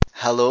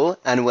Hello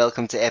and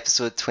welcome to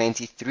episode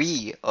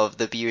 23 of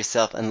the Be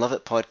Yourself and Love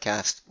It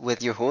podcast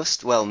with your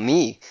host,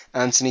 me,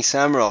 Anthony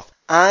Samaroff.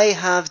 I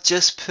have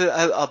just put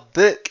out a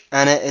book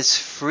and it is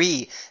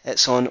free.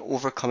 It's on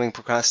overcoming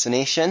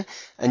procrastination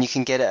and you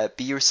can get it at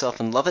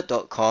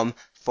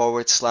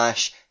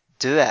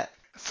beyourselfandloveit.com/do it.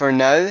 For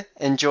now,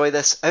 enjoy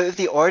this out of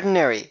the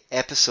ordinary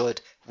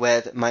episode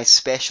with my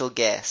special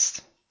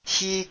guest.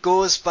 He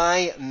goes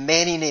by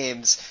many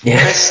names.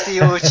 Chris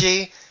the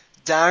OG,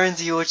 Darren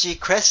the OG,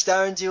 Chris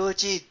Darren the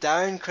OG,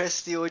 Darren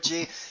Chris the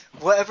OG.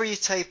 Whatever you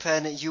type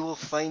in, you will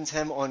find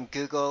him on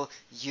Google,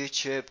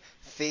 YouTube,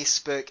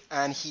 Facebook,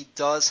 and he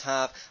does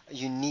have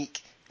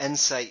unique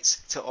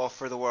insights to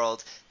offer the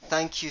world.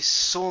 Thank you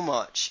so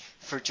much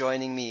for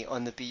joining me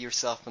on the Be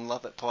Yourself and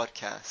Love It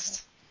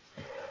podcast.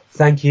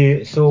 Thank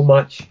you so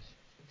much,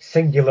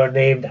 singular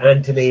named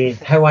Anthony.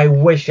 How I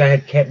wish I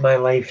had kept my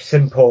life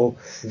simple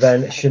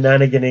than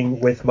shenaniganing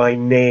with my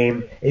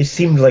name. It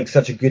seemed like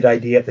such a good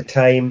idea at the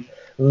time.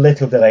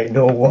 Little did I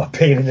know what a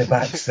pain in the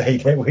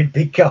backside it would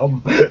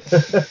become.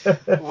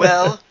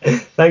 Well,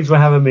 thanks for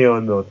having me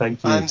on, though.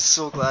 Thank you. I'm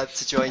so glad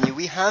to join you.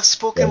 We have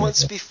spoken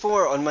once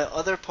before on my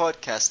other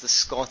podcast, the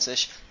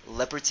Scottish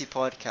Liberty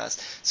Podcast.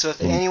 So if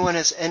anyone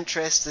is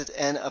interested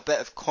in a bit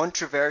of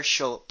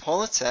controversial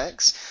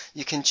politics,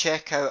 you can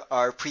check out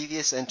our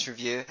previous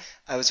interview.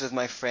 I was with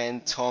my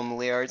friend Tom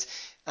Laird.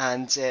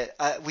 And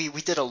we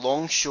did a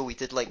long show. We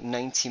did like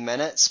 90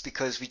 minutes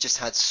because we just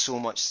had so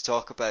much to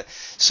talk about.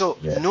 So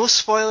no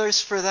spoilers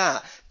for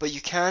that, but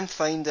you can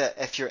find it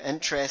if you're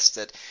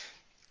interested.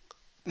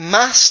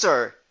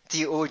 Master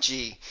the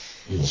OG,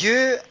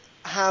 you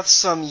have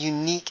some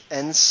unique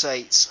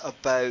insights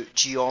about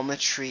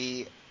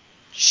geometry,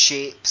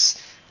 shapes,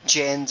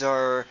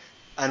 gender,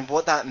 and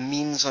what that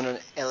means on an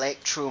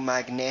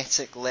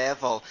electromagnetic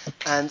level.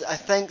 And I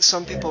think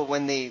some people,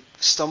 when they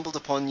stumbled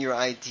upon your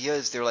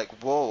ideas, they're like,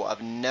 whoa,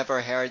 I've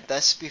never heard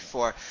this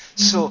before.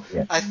 So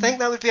I think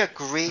that would be a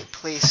great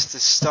place to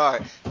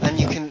start. And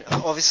you can,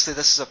 obviously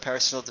this is a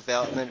personal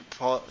development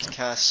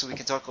podcast, so we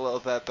can talk a little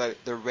bit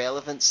about the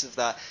relevance of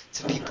that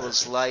to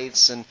people's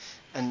lives and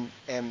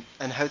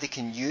how they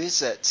can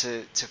use it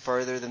to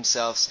further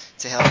themselves,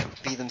 to help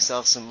be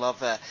themselves and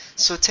love it.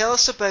 So tell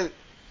us about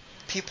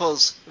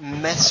people's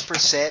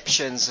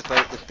misperceptions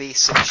about the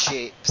basic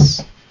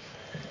shapes.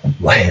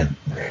 Well,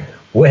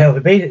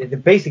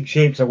 the basic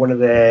shapes are one of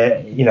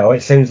the,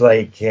 it sounds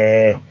like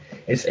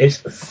it's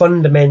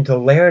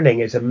fundamental learning.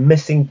 It's a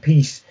missing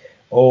piece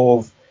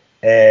of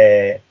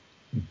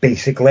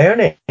basic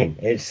learning.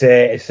 It's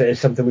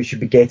something we should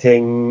be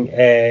getting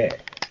at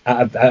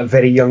a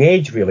very young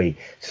age, really.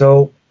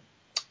 So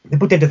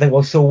people tend to think,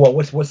 well, so what?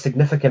 What's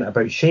significant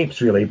about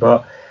shapes, really?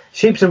 But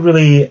shapes are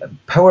really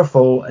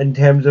powerful in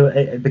terms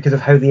of because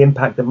of how they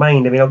impact the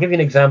mind. I mean, I'll give you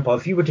an example.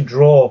 If you were to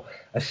draw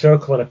a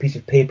circle on a piece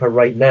of paper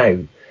right now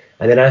and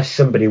then ask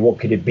somebody what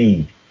could it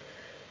be,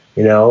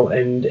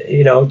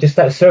 just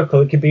that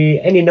circle, it could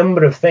be any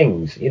number of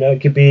things.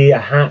 It could be a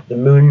hat, the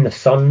moon, the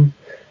sun,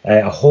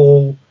 a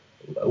hole,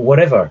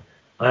 whatever.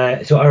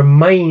 So our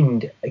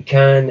mind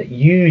can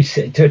use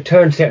to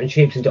turn certain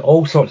shapes into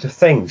all sorts of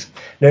things.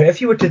 Now, if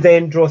you were to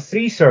then draw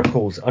 3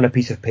 circles on a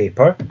piece of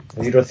paper,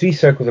 and you draw 3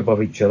 circles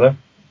above each other,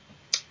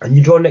 and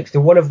you draw next to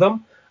one of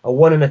them a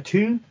 1 and a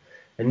 2,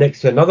 and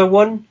next to another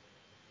one,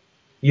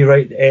 you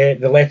write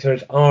the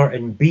letters R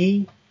and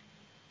B,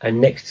 and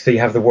next to you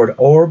have the word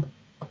orb,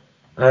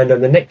 and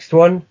on the next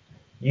one,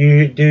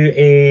 you do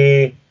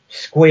a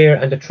square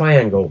and a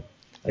triangle,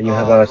 and you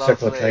have a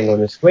circle, a triangle,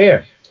 and a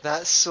square.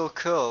 That's so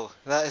cool.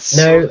 That is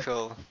so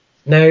cool.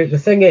 Now, the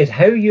thing is,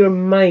 how your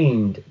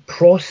mind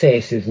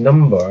processes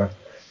number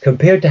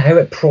compared to how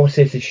it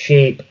processes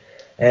shape,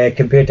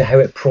 compared to how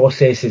it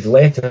processes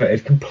letter,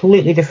 is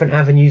completely different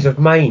avenues of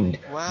mind.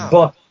 Wow.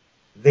 But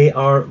they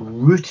are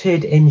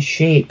rooted in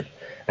shape.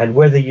 And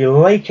whether you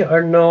like it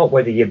or not,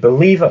 whether you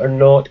believe it or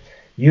not,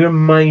 your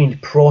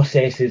mind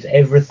processes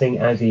everything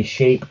as a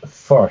shape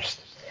first.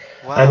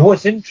 Wow. And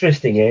what's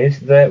interesting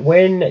is that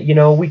when,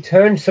 we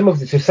turn some of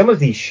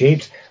these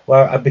shapes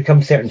have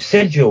become certain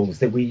sigils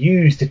that we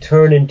use to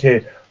turn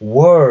into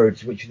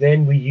words, which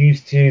then we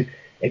use to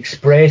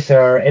express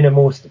our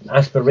innermost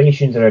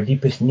aspirations and our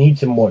deepest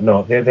needs and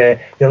whatnot. They're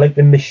like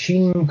the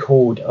machine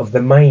code of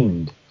the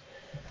mind.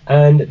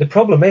 And the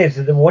problem is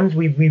that the ones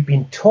we've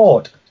been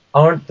taught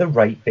aren't the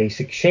right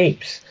basic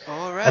shapes.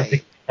 All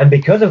right. And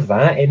because of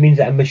that, it means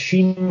at a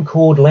machine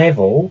code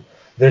level,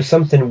 there's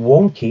something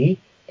wonky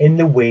in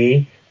the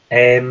way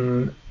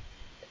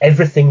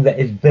everything that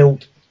is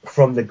built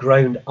from the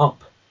ground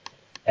up.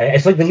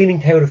 It's like the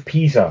Leaning Tower of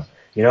Pisa.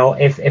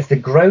 If the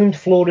ground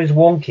floor is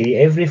wonky,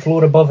 every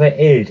floor above it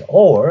is.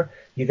 Or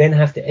you then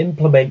have to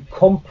implement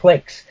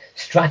complex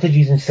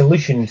strategies and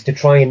solutions to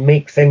try and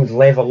make things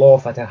level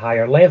off at a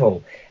higher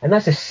level. And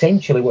that's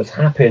essentially what's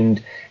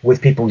happened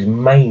with people's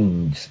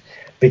minds.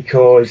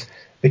 Because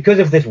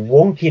of this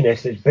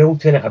wonkiness that's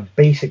built in at a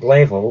basic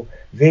level,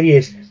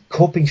 various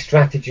coping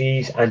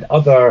strategies and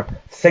other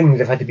things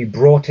have had to be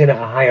brought in at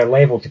a higher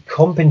level to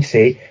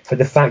compensate for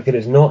the fact that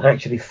it's not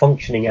actually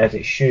functioning as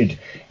it should.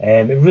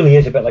 It really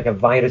is a bit like a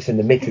virus in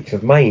the matrix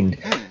of mind.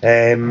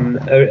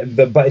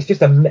 But it's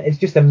just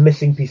a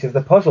missing piece of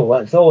the puzzle.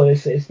 That's all.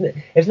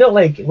 It's not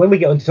like, when we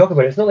get on to talk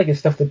about it, it's not like it's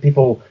stuff that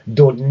people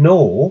don't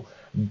know,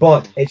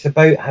 but it's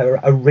about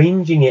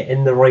arranging it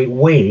in the right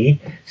way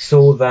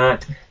so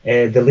that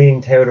the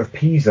Leaning Tower of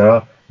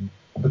Pisa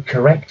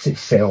corrects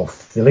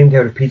itself. The Leaning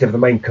Tower of Pisa of the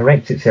mind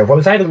corrects itself. Well,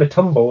 it's either going to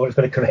tumble or it's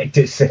going to correct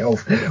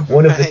itself.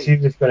 One of the two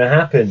is going to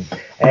happen.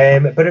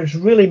 But it's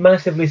really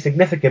massively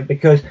significant,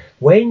 because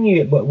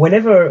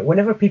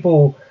whenever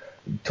people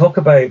talk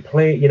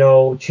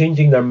about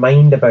changing their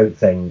mind about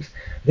things,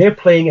 they're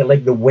playing at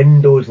like the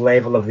Windows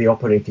level of the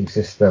operating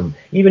system.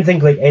 Even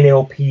things like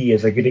NLP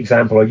is a good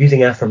example, or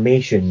using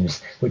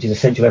affirmations, which is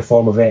essentially a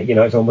form of it.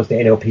 It's almost the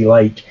NLP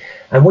like.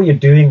 And what you're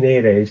doing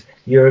there is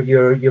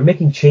you're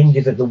making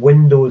changes at the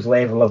Windows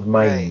level of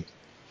mind.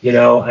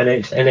 Right.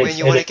 When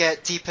you want to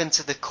get deep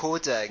into the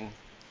coding.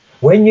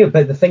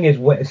 But the thing is,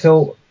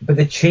 but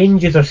the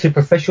changes are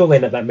superficial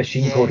then at that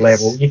machine code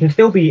level. It can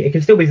still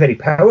be very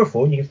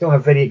powerful. You can still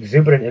have very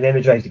exuberant and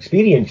energized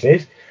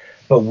experiences.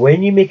 But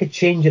when you make a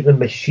change at the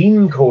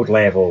machine code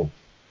level,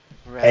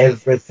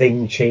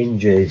 everything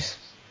changes.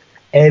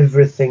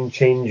 Everything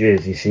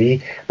changes, you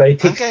see. But it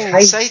takes I'm getting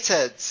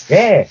excited.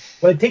 Yeah.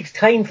 Well, it takes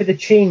time for the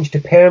change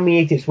to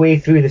permeate its way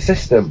through the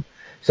system.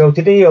 So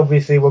today,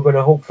 obviously, we're going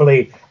to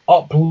hopefully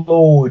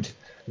upload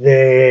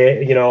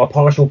a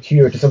partial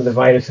cure to some of the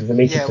virus of the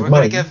matrix of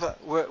mind.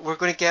 We're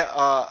going to get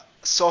a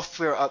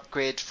software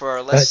upgrade for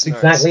our That's listeners.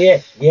 exactly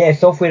it. Yeah,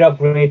 software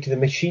upgrade to the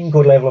machine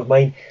code level of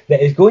mind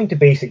that is going to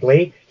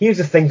basically, here's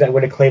the things that I'm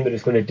going to claim that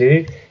it's going to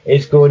do.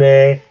 It's going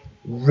to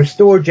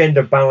restore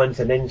gender balance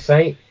and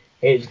insight.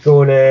 It's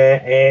going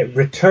to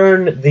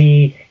return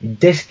the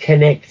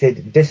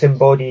disconnected,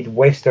 disembodied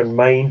Western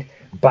mind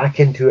back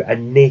into a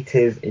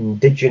native,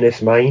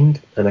 indigenous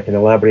mind, and I can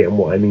elaborate on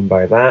what I mean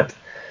by that.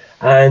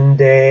 And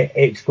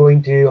it's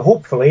going to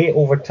hopefully,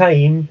 over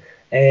time,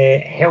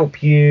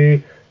 help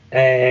you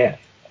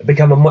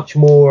become a much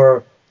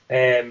more,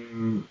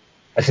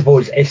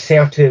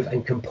 assertive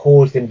and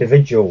composed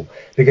individual.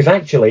 Because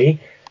actually,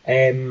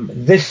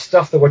 this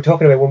stuff that we're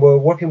talking about, when we're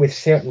working with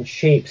certain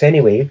shapes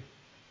anyway,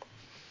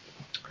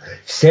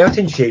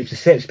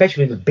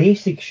 especially the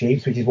basic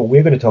shapes, which is what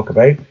we're going to talk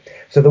about.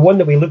 So the one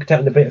that we looked at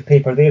in the bit of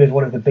paper there is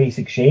one of the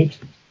basic shapes,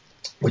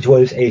 which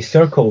was a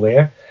circle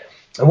there.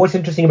 And what's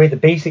interesting about the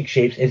basic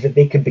shapes is that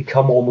they can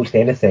become almost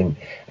anything.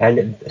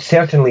 And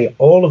certainly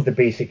all of the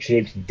basic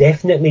shapes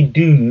definitely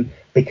do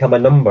become a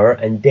number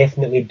and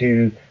definitely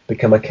do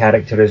become a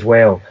character as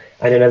well.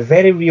 And in a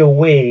very real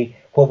way,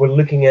 what we're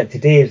looking at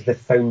today is the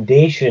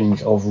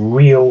foundations of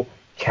real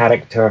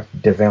character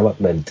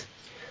development.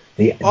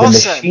 The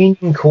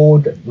machine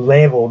code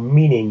level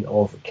meaning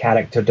of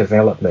character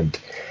development,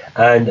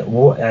 and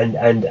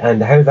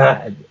how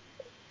that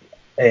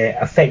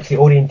affects the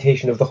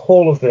orientation of the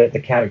whole of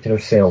the character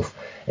of self.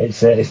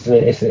 It's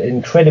an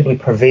incredibly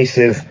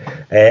pervasive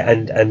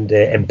and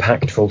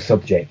impactful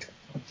subject.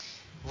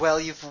 Well,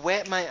 you've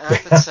whet my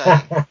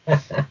appetite.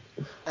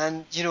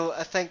 And,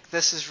 I think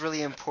this is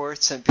really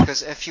important,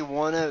 because if you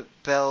want to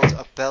build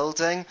a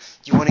building,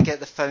 you want to get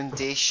the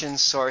foundation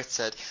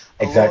sorted.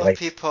 Exactly. A lot of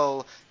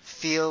people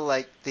feel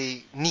like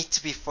they need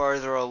to be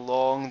further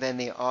along than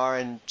they are,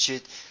 and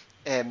should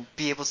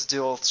be able to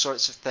do all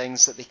sorts of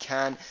things that they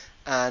can.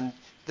 And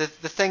the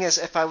thing is,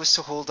 if I was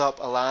to hold up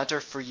a ladder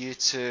for you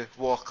to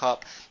walk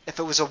up, if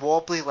it was a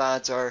wobbly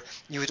ladder,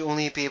 you would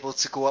only be able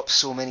to go up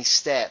so many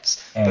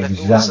steps. Exactly. But if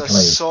it was a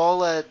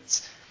solid,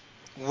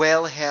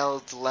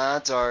 well-held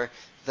ladder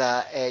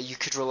that you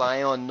could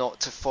rely on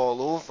not to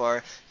fall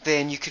over,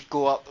 then you could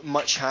go up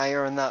much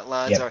higher on that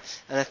ladder. Yep.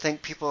 And I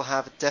think people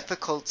have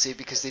difficulty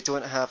because they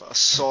don't have a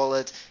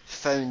solid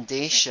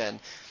foundation.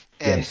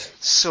 Yes.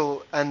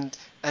 So, and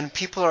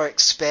people are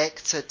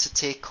expected to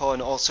take on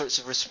all sorts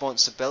of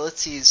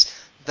responsibilities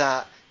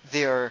that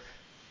their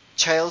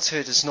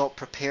childhood has not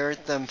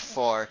prepared them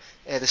for.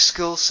 The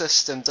school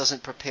system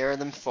doesn't prepare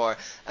them for.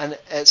 And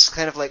it's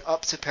kind of like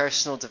up to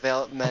personal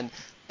development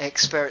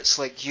experts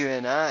like you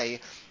and I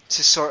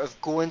to sort of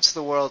go into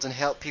the world and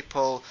help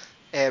people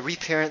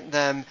reparent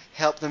them,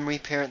 help them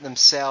reparent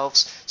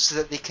themselves, so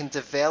that they can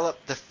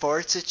develop the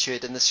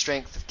fortitude and the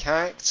strength of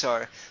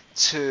character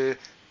to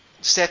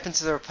step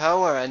into their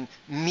power and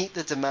meet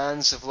the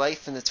demands of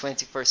life in the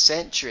 21st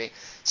century.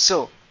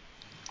 So,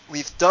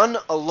 we've done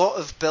a lot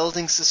of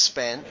building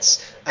suspense,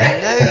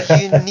 and now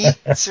you need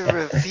to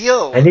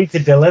reveal. I need to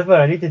deliver,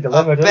 a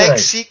big I?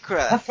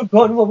 secret. I've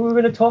forgotten what we were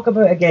going to talk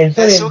about again.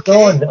 Sorry, It's okay.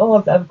 gone. Oh,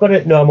 I've got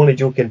it. No, I'm only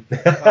joking.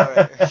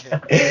 Alright,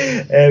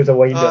 okay. It was a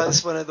wind up.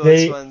 It's one of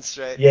those ones,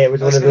 right? Yeah, it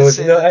was one of those.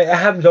 It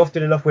happens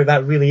often enough where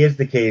that really is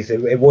the case.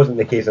 It wasn't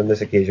the case on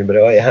this occasion, but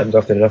it happens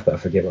often enough that I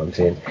forget what I'm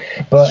saying.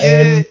 But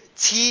you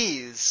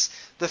tease.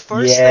 The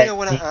first thing I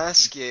want to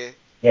ask you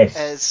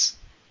is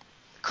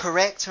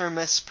correct our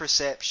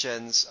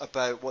misperceptions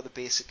about what the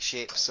basic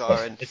shapes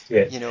are, and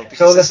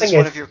because this is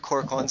one of your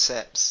core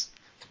concepts.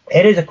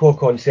 It is a core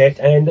concept,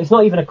 and it's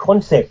not even a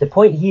concept. The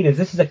point here is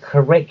this is a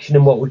correction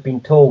in what we've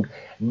been told.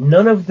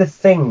 None of the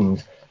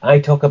things I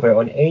talk about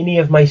on any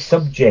of my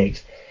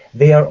subjects,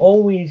 they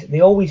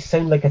always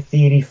sound like a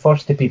theory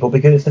first to people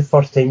because it's the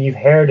first time you've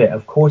heard it.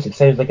 Of course, it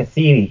sounds like a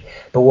theory,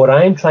 but what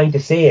I'm trying to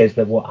say is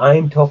that what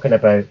I'm talking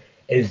about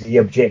is the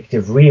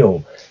objective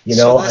real.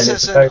 So this And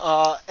it's isn't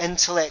about a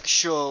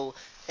intellectual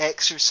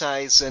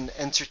exercise in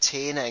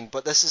entertaining,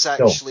 but this is no,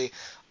 actually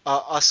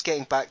us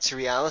getting back to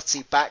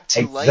reality, back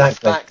to life,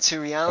 exactly. back to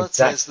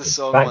reality, as the Exactly.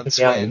 song Back to once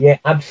reality. went. Yeah,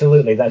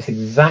 absolutely. That's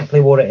exactly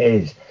what it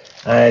is.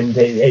 And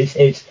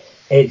it's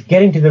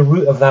getting to the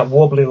root of that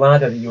wobbly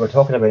ladder that you were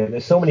talking about.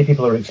 There's so many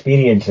people are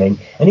experiencing,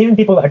 and even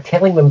people that are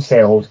telling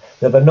themselves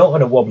that they're not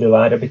on a wobbly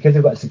ladder because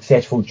they've got a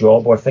successful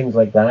job or things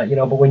like that.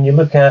 But when you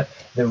look at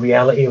the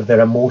reality of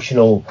their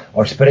emotional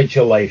or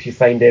spiritual life, you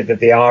find out that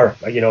they are,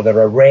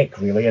 they're a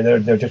wreck really, and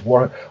they're just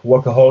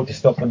workaholic to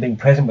stop them being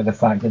present with the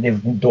fact that they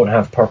don't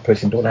have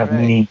purpose and don't have Right.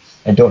 meaning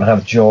and don't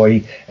have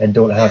joy and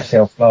don't have Yeah.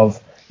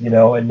 self-love,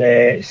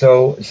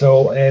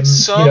 and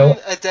Some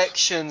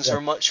addictions yeah.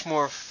 are much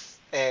more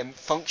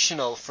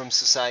functional from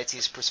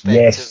society's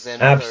perspective Yes,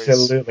 than others.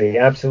 absolutely,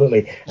 absolutely.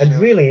 You And know,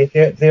 really,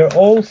 they're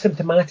all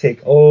symptomatic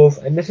of,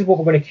 and this is what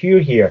we're going to cure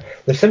here,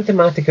 they're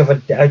symptomatic of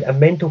a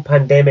mental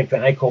pandemic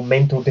that I call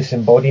mental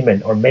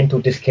disembodiment or mental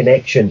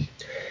disconnection.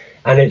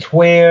 And it's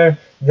where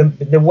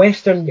the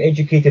Western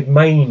educated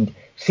mind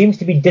seems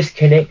to be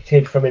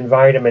disconnected from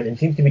environment and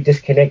seems to be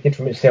disconnected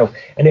from itself.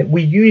 And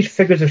we use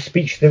figures of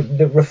speech that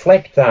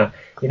reflect that.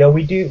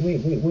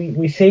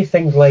 We say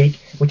things like,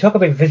 we talk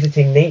about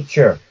visiting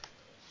nature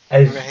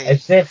right,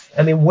 as if,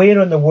 I mean, where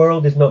in the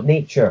world is not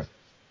nature?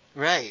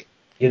 right,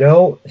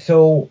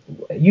 So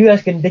you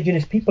ask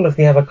indigenous people if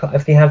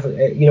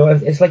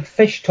it's like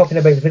fish talking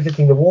about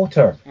visiting the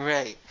water.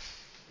 right,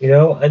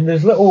 And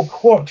there's little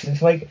quirks.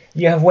 It's like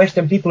you have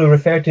Western people who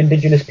refer to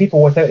indigenous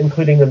people without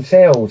including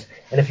themselves.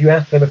 And if you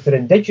ask them if they're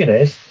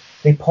indigenous,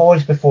 they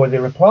pause before they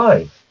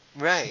reply.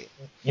 right.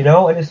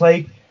 And it's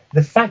like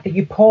the fact that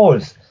you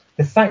pause,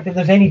 the fact that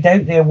there's any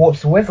doubt there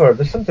whatsoever,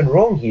 there's something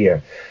wrong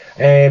here.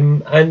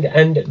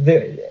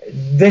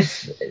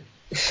 This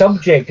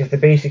subject of the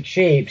basic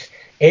shapes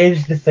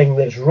is the thing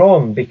that's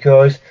wrong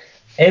because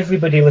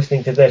everybody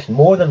listening to this,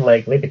 more than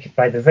likely,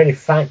 by the very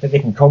fact that they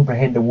can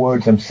comprehend the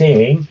words I'm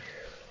saying,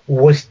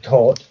 was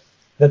taught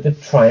that the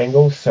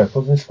triangles,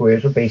 circles, and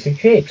squares were basic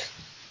shapes.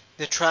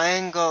 The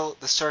triangle,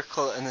 the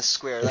circle, and the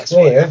square. The That's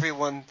what square,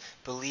 everyone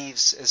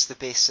believes is the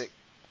basic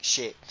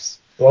shapes.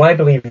 well, I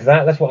believe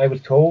that. That's what I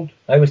was told.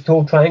 I was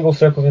told triangles,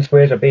 circles, and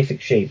squares are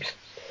basic shapes.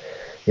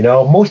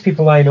 Most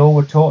people I know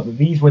were taught that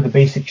these were the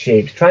basic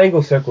shapes.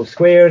 Triangles, circles,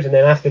 squares, and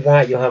then after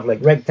that you'll have like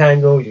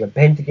rectangles, you get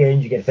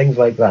pentagons, you get things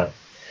like that.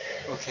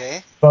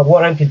 Okay. But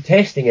what I'm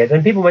contesting is,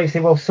 and people might say,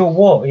 well, so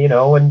what,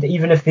 and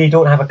even if they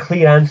don't have a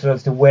clear answer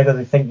as to whether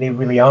they think they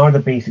really are the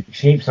basic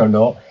shapes or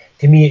not,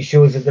 to me it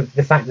shows that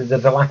the fact that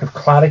there's a lack of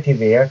clarity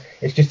there,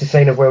 it's just a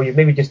sign of, well, you've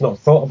maybe just not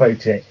thought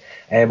about it,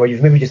 or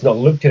you've maybe just not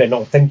looked at it,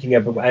 not thinking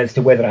about as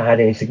to whether it had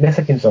any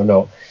significance or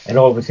not. And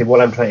obviously what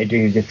I'm trying to do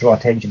is just draw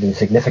attention to the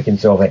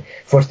significance of it.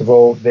 First of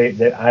all,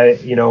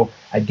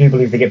 I do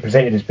believe they get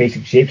presented as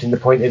basic shapes, and the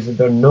point is that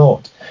they're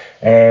not.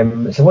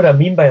 So what do I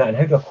mean by that, and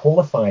how do I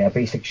qualify a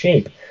basic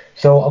shape?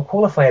 So I'll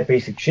qualify a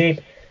basic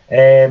shape.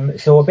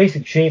 So a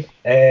basic shape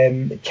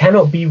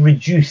cannot be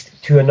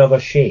reduced to another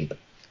shape.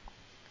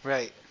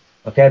 Right.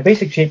 Okay, a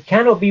basic shape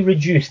cannot be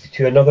reduced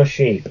to another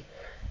shape.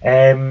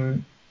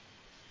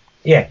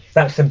 Yeah,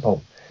 that's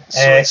simple.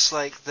 So it's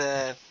like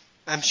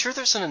I'm sure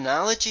there's an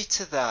analogy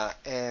to that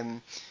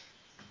in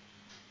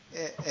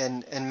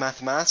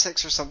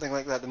mathematics or something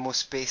like that. The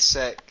most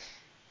basic,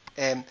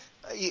 um,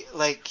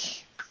 like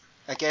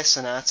I guess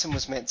an atom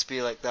was meant to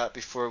be like that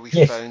before we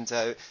Yes, found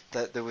out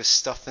that there was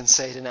stuff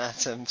inside an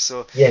atom.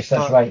 So, yes,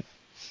 that's but right.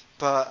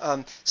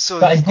 so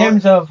But in you've got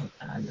terms of,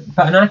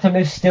 but an atom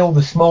is still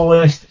the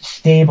smallest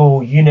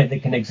stable unit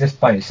that can exist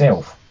by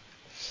itself.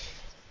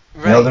 The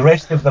right.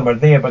 rest of them are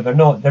there, but they're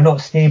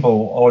not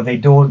stable, or they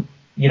don't.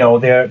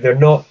 They're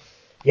not.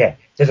 Yeah,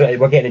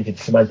 we're getting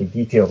into semantic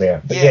detail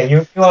there, but yeah, Yeah,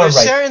 you but are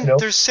right.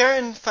 there's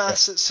certain Yeah,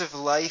 facets of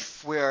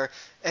life where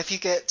if you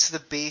get to the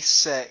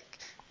basic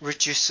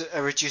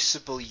a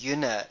reducible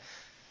unit,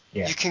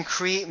 yeah. you can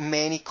create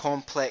many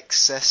complex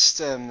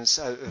systems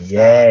out of that.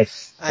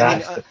 Yes, I mean,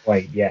 that's the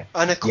point. Yeah,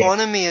 an yes,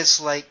 economy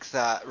is like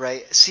that,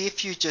 right? See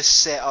if you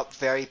just set up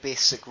very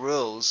basic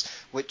rules,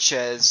 which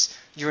is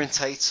you're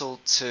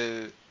entitled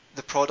to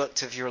the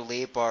product of your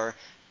labor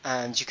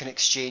and you can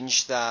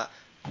exchange that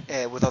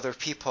with other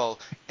people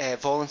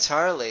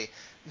voluntarily.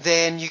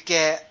 Then you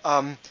get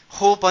a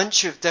whole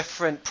bunch of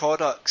different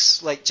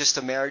products like just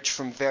emerge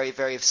from very,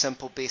 very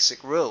simple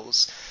basic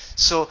rules.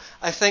 So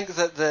I think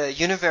that the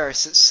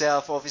universe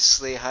itself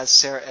obviously has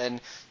certain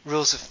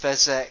rules of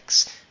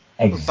physics,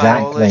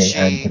 exactly, biology,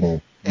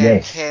 Anthony.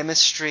 Yes,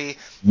 chemistry,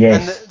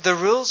 and yes, the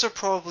rules are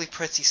probably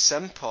pretty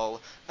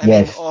simple. I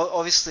mean, yes,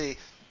 obviously,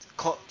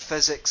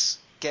 physics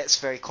gets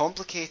very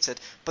complicated,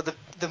 but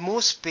the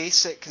most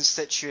basic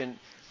constituent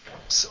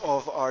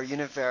of our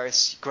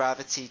universe,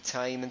 gravity,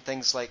 time, and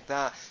things like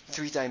that,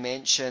 3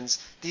 dimensions,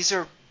 these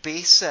are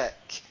basic.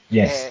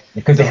 Yes,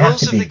 because The they have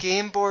rules to of the be.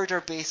 game board are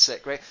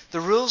basic, right?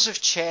 The rules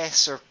of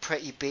chess are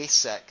pretty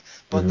basic,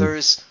 but Mhm.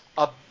 there's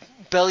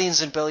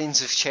billions and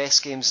billions of chess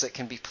games that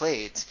can be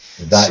played.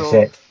 That's So,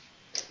 it.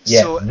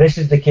 Yeah, so this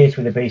is the case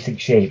with the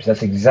basic shapes.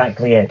 That's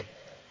exactly it.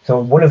 So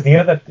one of the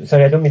other,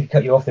 sorry, I don't mean to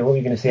cut you off there. What were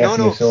you going to say no,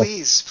 after you? no, So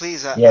please,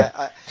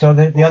 yeah. So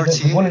the over other,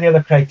 to one you. of the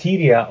other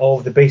criteria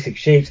of the basic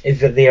shapes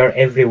is that they are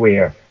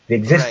everywhere. They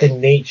exist Right,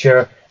 in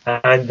nature,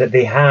 and that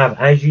they have,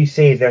 as you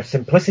say, their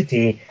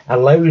simplicity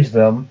allows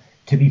them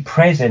to be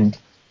present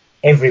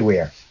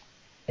everywhere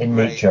in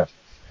right. nature.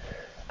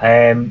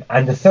 And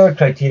the third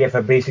criteria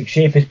for basic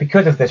shape is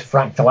because of this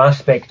fractal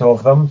aspect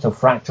of them. So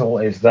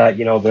fractal is that,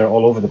 they're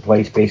all over the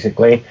place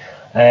basically.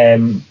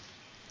 And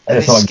And they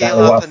it's not scale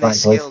exactly up what a and they fractal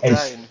is. scale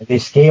down. They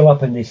scale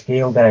up and they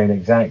scale down,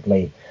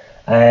 exactly.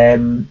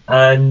 And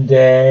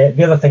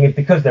the other thing is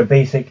because they're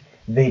basic,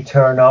 they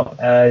turn up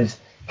as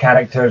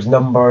characters,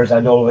 numbers,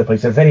 and all over the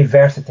place. They're very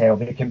versatile.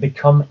 They can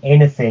become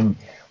anything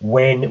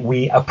when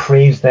we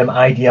appraise them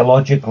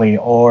ideologically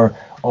or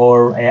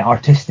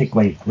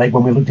artistically. Like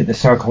when we looked at the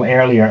circle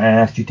earlier and I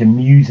asked you to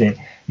muse it.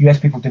 You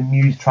ask people to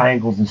muse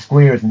triangles and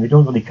squares and they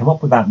don't really come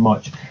up with that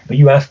much, but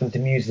you ask them to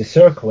muse the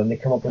circle and they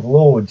come up with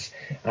loads.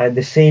 And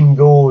the same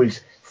goes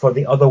for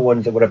the other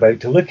ones that we're about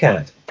to look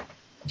at.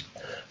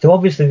 So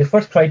obviously the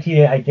first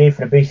criteria I gave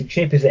for a basic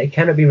shape is that it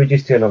cannot be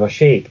reduced to another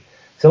shape.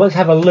 So let's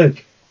have a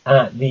look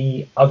at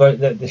the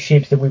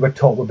shapes that we were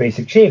taught were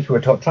basic shapes. We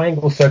were taught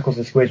triangles, circles,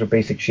 and squares were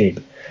basic shape.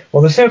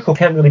 Well, the circle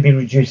can't really be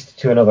reduced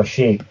to another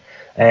shape.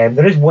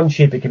 There is one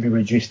shape it can be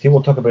reduced to.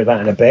 We'll talk about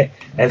that in a bit.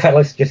 In fact,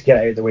 let's just get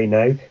it out of the way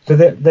now. So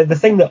the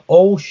thing that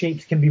all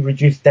shapes can be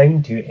reduced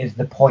down to is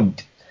the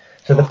point.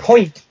 So the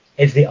point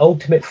is the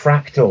ultimate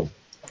fractal,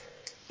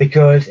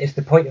 because it's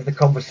the point of the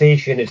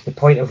conversation, it's the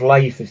point of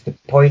life, it's the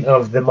point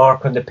of the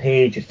mark on the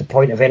page, it's the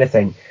point of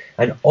anything.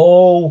 And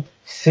all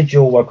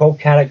sigil work, all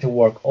character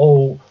work,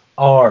 all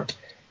art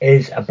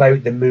is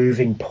about the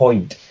moving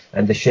point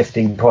and the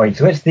shifting point.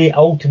 So it's the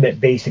ultimate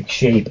basic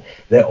shape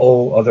that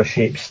all other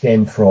shapes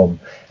stem from.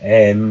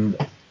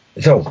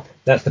 So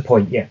that's the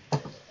point, yeah.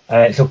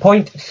 So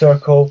point,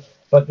 circle,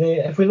 but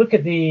if we look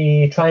at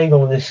the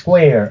triangle and the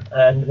square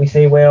and we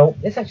say, well,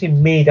 it's actually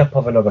made up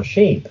of another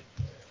shape.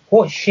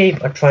 What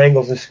shape are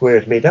triangles and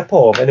squares made up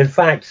of? And in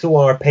fact, so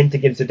are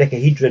pentagons,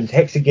 dodecahedrons,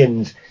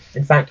 hexagons.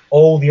 In fact,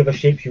 all the other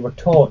shapes you were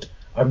taught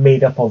are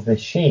made up of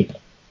this shape.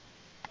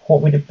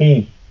 What would it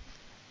be?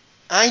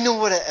 I know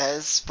what it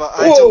is, but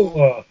I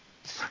don't.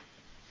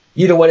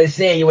 You don't want to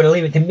say, you want to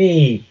leave it to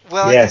me.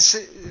 Well, I Yeah. can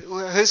say.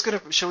 Who's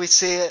gonna? Shall we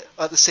say it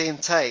at the same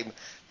time?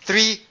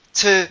 3,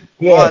 2,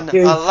 Yeah, 1.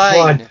 two, A line.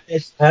 one.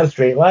 It's a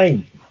straight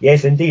line.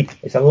 Yes, indeed.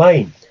 It's a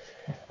line.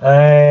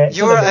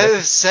 You were out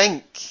of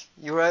sync.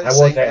 You were out I of was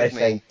sync out with of me.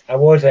 sync. I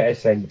was out of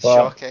sync, but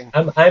Shocking.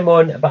 I'm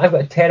on. But I've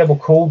got a terrible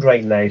cold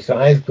right now, so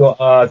I've got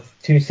a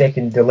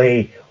 2-second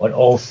delay on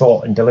all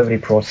thought and delivery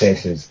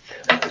processes.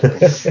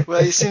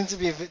 Well, you seem to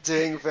be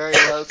doing very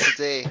well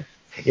today.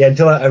 Yeah,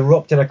 until I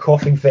erupt in a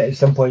coughing fit at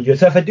some point.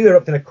 So if I do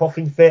erupt in a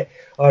coughing fit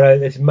or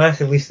it's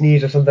massively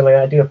sneeze or something like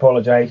that, I do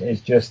apologise. It's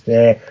just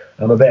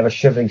I'm a bit of a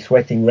shivering,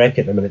 sweating wreck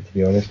at the minute, to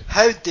be honest.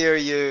 How dare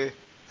you?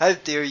 How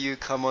dare you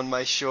come on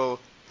my show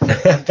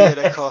and be in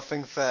a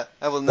coughing fit?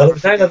 I will never Well, it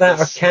was either forgive that or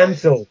this.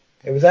 cancel.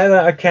 It was either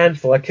that or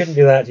cancel. I couldn't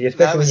do that to you, That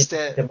especially when was you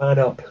take the man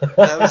up.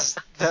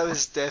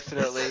 that's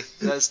definitely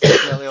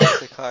off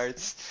the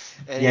cards.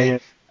 Anyway,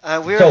 Yeah.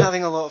 we're So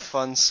having a lot of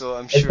fun, so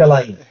I'm it's sure the that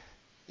line.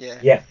 yeah,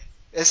 Yeah.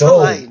 it's the So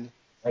line.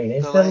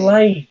 it's The the line.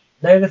 line.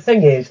 Now the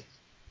thing is,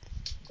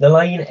 the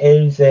line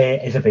is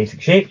a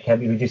basic shape. Can't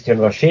be reduced to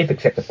another shape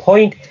except the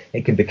point.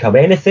 It can become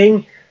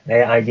anything.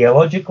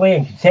 Ideologically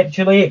and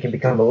conceptually, it can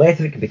become a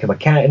letter, it can become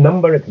a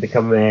number, it can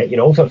become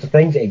all sorts of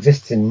things. It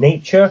exists in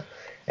nature.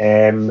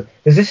 There's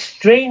this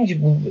strange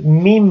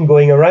meme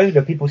going around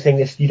of people saying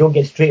this: you don't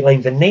get straight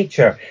lines in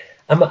nature.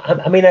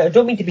 I mean, I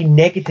don't mean to be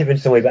negative in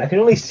some way, but I can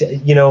only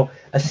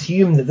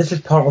assume that this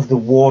is part of the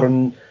war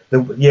on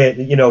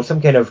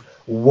some kind of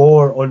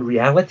war on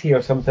reality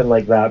or something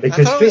like that,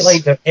 because straight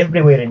lines are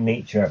everywhere in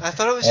nature. I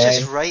thought it was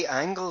just right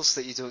angles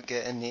that you don't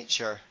get in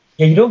nature.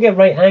 Yeah, you don't get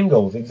right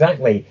angles,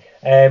 exactly.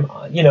 But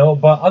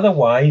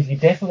otherwise, you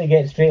definitely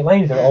get straight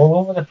lines. They're all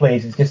over the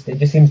place. It just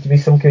seems to be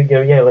some kind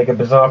of, like a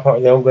bizarre part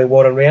of the ongoing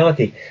war on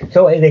reality.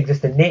 So it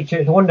exists in nature.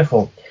 It's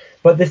wonderful.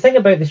 But the thing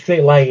about the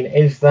straight line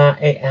is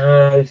that it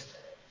has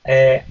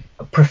a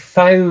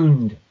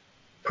profound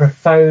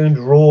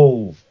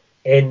role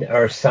in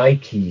our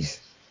psyches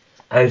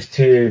as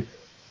to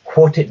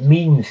what it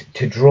means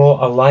to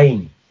draw a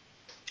line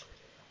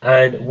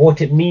and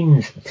what it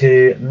means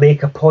to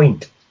make a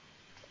point.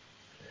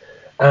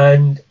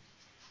 And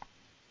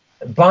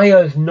by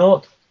us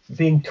not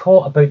being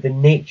taught about the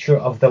nature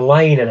of the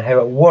line and how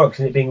it works,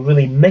 and it being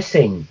really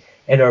missing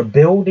in our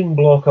building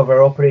block of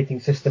our operating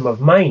system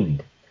of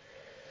mind,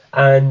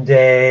 and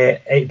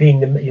it being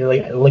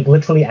like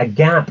literally a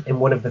gap in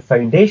one of the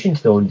foundation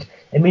stones,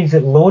 it means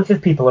that loads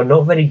of people are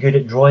not very good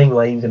at drawing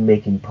lines and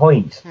making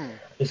points.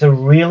 It's a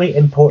really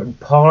important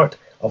part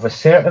of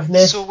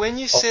assertiveness. So when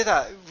you say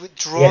that,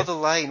 draw the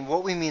line,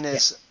 what we mean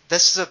is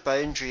this is a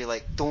boundary.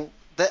 Like,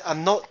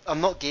 I'm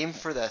not game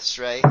for this,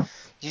 right?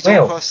 You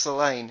don't cross the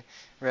line,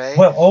 right?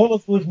 Well, all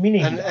of those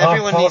meanings and are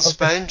everyone part needs of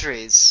the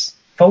boundaries.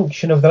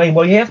 function of the line.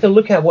 Well, you have to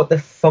look at what the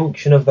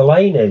function of the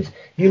line is.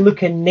 You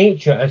look in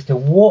nature as to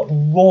what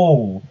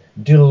role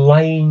do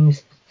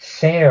lines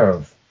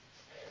serve.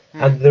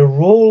 And the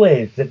role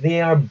is that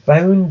they are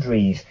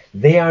boundaries,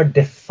 they are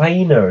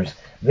definers,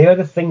 they are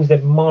the things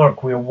that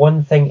mark where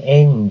one thing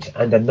ends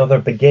and another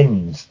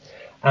begins.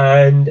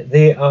 And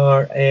they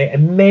are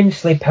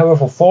immensely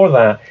powerful for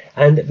that.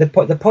 And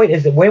the point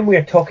is that when we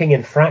are talking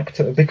in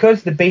fractal,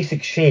 because the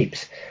basic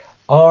shapes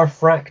are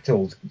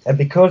fractals, and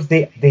because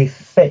they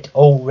fit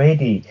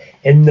already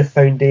in the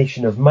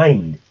foundation of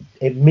mind,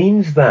 it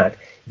means that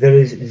there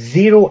is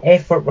zero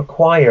effort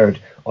required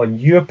on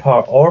your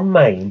part or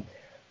mine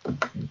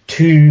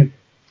to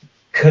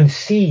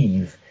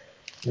conceive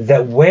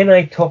that when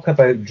I talk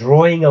about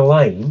drawing a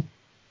line,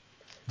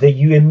 that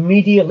you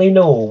immediately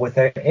know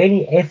without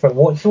any effort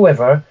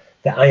whatsoever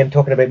that I am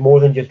talking about more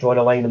than just drawing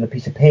a line on the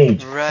piece of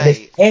page. Right. And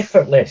it's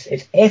effortless.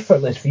 It's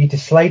effortless for you to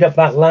slide up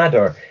that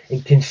ladder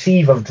and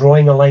conceive of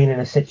drawing a line in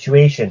a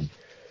situation.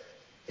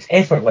 It's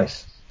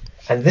effortless.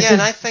 And this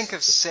and I think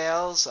of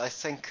cells, I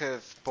think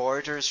of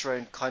borders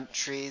around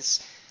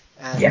countries,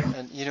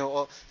 and you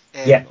know,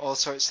 all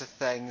sorts of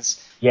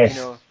things. Yes.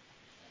 You know.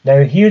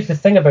 Now, here's the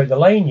thing about the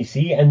line, you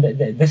see, and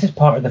this is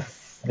part of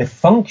the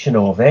function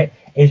of it,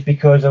 is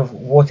because of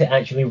what it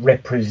actually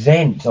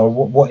represents, or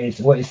what is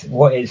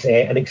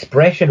an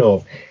expression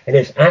of, and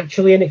it's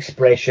actually an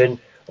expression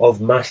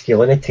of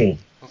masculinity.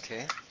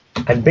 Okay.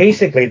 And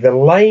basically, the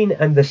line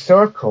and the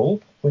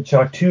circle, which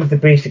are two of the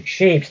basic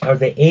shapes, are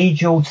the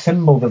age-old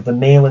symbols of the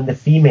male and the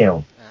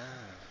female.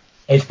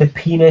 It's the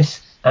penis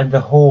and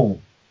the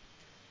hole.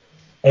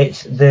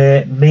 It's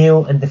the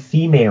male and the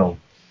female.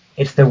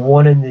 It's the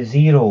 1 and the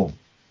 0.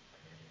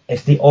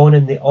 It's the on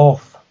and the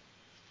off.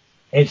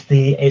 It's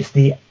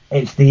the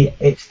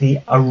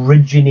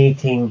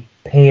originating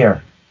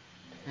pair.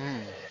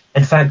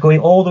 In fact,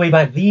 going all the way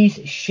back, these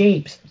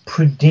shapes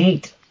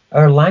predate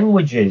our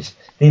languages.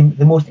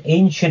 The most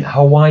ancient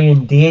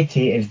Hawaiian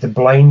deity is the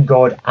blind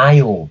god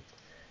Io.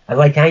 And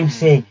like I'm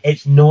saying,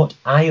 it's not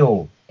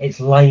Io, it's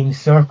line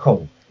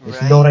circle.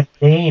 It's not a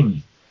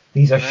name.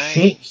 These are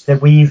shapes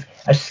that we've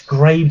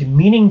ascribed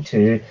meaning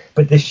to,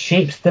 but the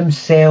shapes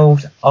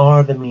themselves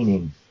are the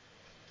meaning.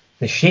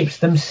 The shapes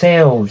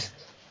themselves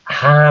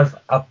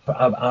have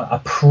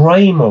a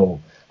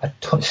primal,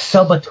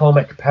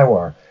 subatomic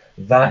power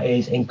that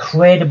is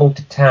incredible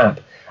to tap.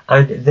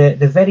 And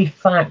the very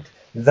fact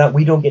that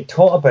we don't get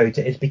taught about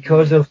it is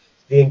because of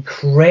the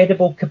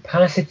incredible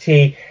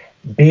capacity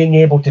being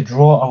able to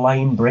draw a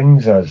line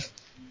brings us.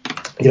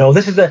 You know,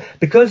 this is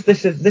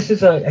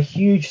a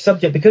huge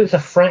subject, because it's a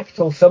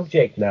fractal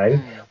subject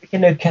now. We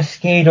can now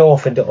cascade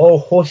off into all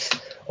hosts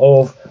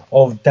of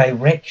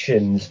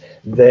directions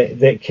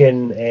that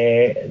can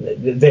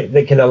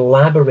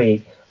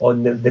elaborate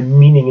on the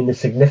meaning and the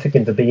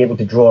significance of being able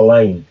to draw a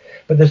line.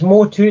 But there's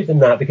more to it than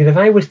that, because if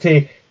I was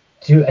to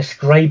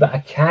ascribe it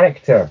a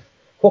character,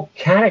 what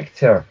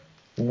character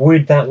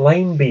would that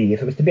line be?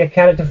 If it was to be a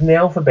character from the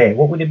alphabet,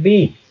 what would it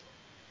be?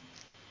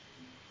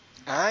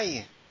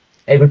 I.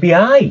 It would be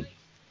I.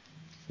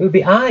 It would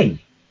be I.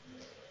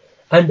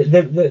 And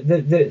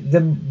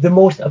the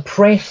most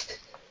oppressed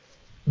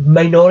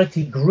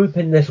minority group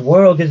in this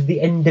world is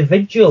the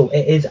individual.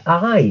 It is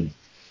I.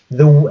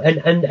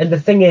 And the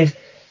thing is,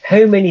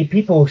 how many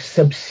people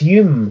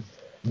subsume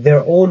their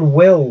own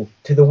will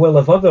to the will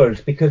of others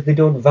because they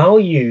don't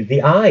value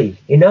the I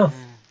enough.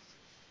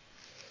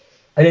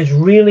 And it's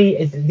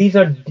really, these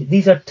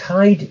are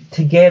tied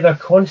together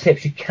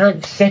concepts. You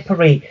can't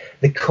separate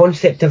the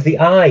concept of the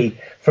I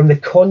from the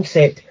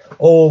concept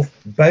of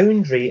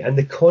boundary and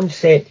the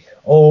concept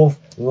of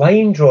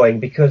line drawing,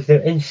 because they're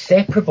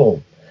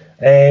inseparable.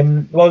 Well,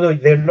 no,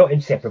 they're not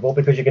inseparable,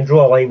 because you can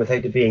draw a line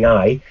without it being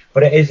I,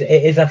 but it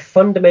is a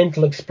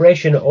fundamental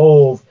expression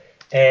of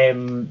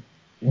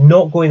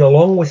not going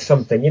along with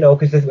something, you know,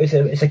 because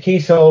it's a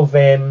case of,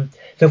 so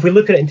if we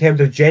look at it in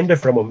terms of gender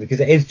for a moment, because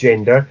it is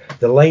gender,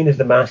 the line is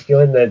the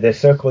masculine, the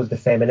circle is the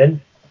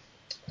feminine.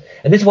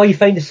 And this is why you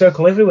find the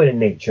circle everywhere in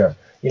nature.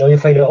 You know, you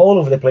find it all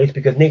over the place,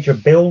 because nature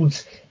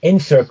builds in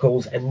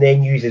circles and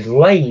then uses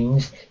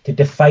lines to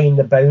define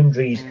the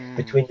boundaries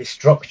between the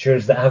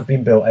structures that have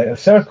been built out of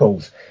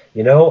circles.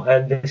 You know,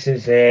 and this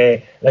is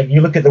like,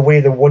 you look at the way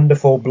the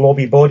wonderful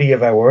blobby body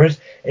of ours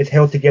is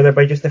held together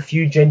by just a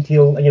few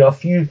genteel, you know, a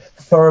few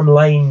firm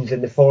lines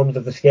in the forms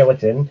of the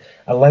skeleton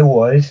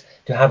allow us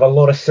to have a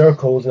lot of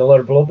circles and a lot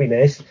of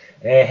blobbiness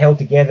held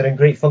together in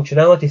great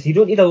functionality. So you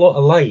don't need a lot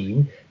of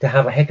line to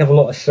have a heck of a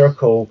lot of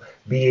circle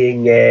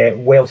being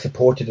well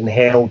supported and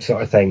held,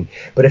 sort of thing.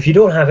 But if you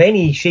don't have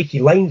any shaky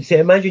lines, say,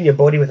 imagine your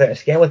body without a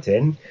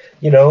skeleton,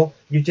 you know,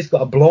 you've just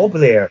got a blob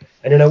there.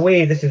 And in a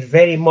way, this is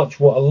very much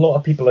what a lot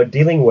of people are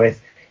dealing with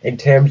in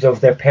terms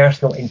of their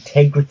personal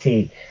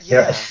integrity,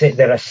 their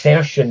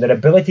assertion, their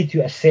ability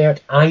to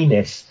assert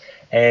I-ness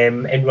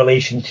in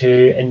relation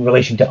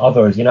to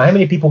others. You know, how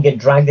many people get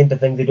dragged into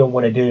things they don't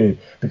want to do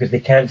because they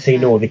can't say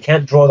no, they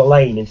can't draw the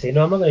line and say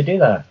no, I'm not going to do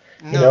that.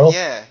 You No, know,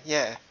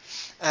 yeah.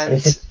 and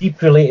it's a And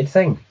deep related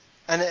thing.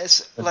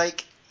 it's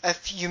like,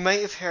 if you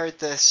might have heard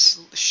this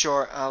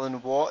short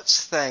Alan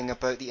Watts thing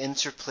about the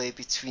interplay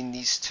between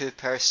these two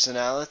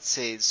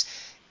personalities.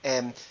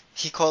 Um,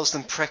 he calls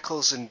them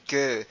prickles and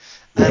goo,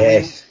 and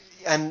Yes,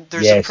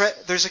 yes,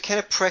 there's a kind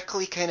of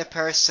prickly kind of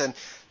person,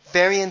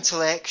 very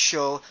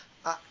intellectual.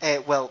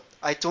 Well,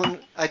 I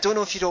don't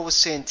know if you'd always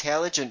say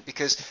intelligent,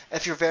 because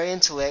if you're very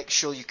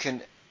intellectual, you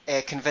can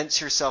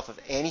convince yourself of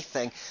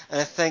anything, and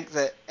I think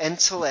that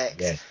intellect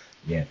yes,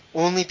 yeah,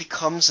 only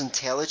becomes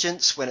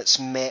intelligence when it's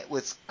met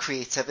with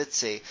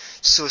creativity.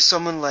 So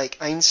someone like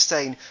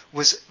Einstein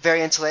was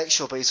very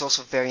intellectual, but he's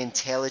also very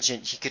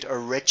intelligent. He could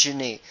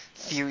originate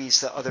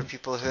theories that other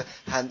people who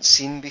hadn't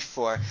seen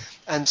before,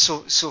 and so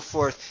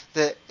forth.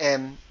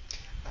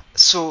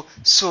 So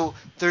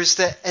there's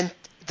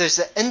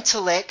the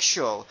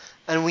intellectual,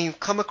 and when you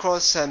come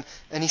across him,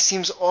 and he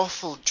seems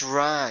awful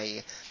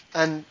dry.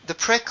 And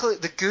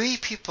the gooey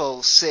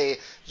people say,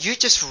 you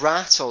just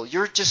rattle.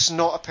 You're just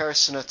not a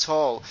person at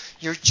all.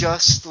 You're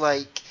just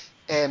like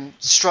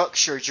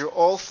structured. You're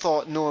all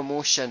thought, no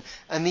emotion.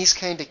 And these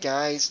kind of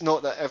guys,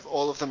 not that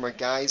all of them are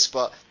guys,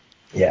 but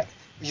yeah.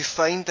 you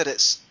find that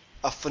it's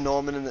a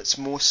phenomenon that's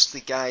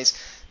mostly guys.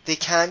 They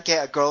can't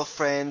get a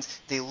girlfriend.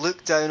 They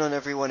look down on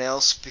everyone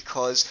else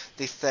because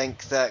they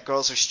think that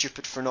girls are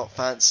stupid for not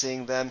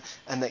fancying them,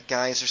 and that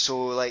guys are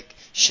so like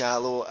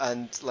shallow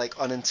and like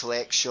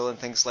unintellectual and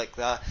things like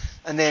that.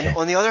 And then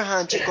on the other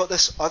hand, you've got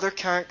this other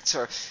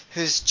character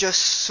who's just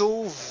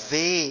so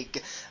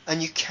vague,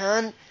 and you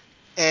can't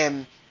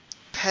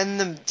pin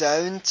them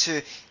down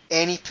to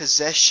any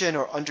position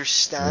or Mm,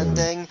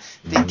 understanding.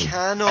 They mm,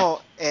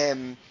 cannot.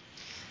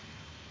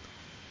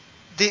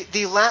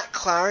 They lack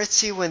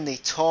clarity when they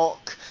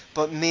talk,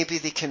 but maybe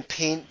they can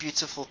paint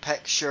beautiful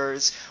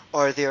pictures,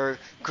 or they're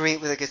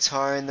great with a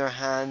guitar in their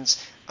hands,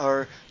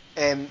 or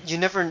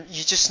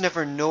you just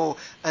never know.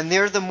 And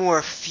they're the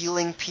more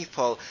feeling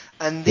people,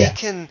 and they yeah.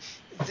 can.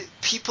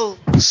 People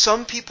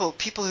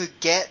who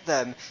get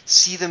them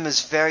see them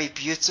as very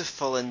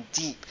beautiful and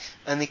deep,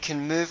 and they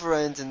can move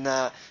around in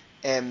that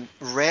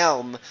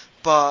realm,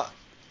 but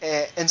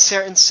in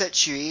certain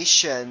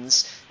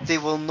situations, they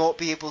will not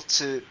be able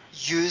to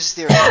use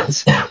their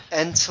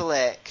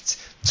intellect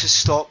to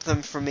stop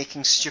them from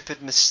making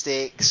stupid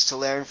mistakes, to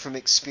learn from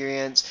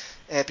experience,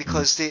 Mm,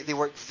 because they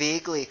work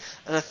vaguely.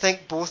 And I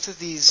think both of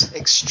these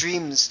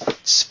extremes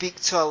speak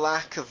to a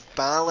lack of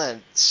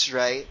balance,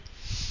 right?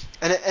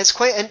 And it's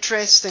quite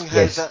interesting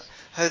yes.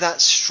 how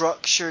that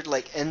structured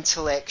like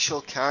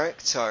intellectual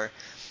character,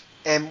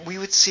 we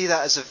would see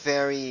that as a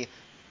very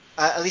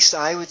at least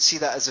I would see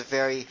that as a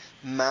very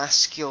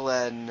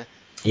masculine,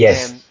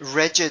 Yes.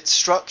 rigid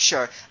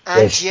structure,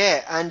 Yes.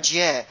 and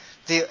yet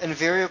they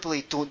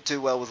invariably don't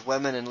do well with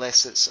women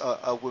unless it's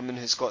a woman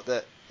who's got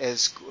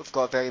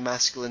a very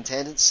masculine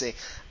tendency,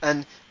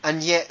 and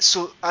yet,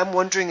 so I'm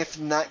wondering if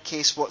in that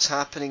case what's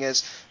happening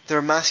is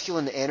their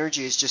masculine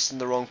energy is just in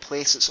the wrong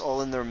place. It's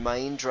all in their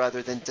mind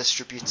rather than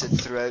distributed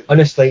throughout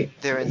Honestly,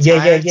 their yeah.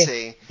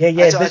 entirety. I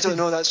This don't is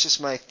know. That's just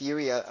my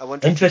theory. I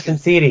wonder if you interesting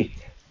can. theory.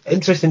 I d-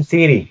 Interesting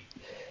theory.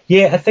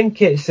 Yeah, I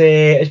think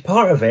it's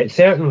part of it.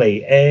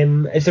 Certainly,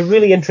 it's a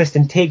really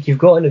interesting take you've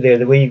got into there.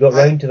 The way you got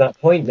I round to that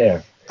point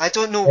there. I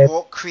don't know Um,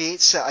 what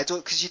creates it. I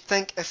don't, because you'd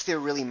think if they're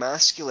really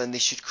masculine, they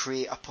should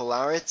create a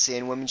polarity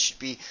and women should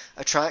be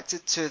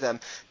attracted to them.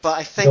 But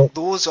I no, think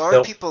those are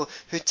no. people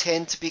who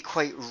tend to be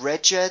quite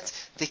rigid.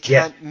 They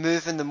Yeah, can't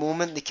move in the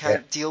moment. They yeah,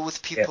 can't deal with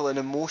yeah, people on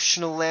an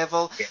emotional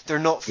level. yeah, They're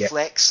not yeah,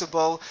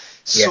 flexible.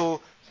 yeah.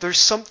 So there's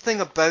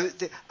something about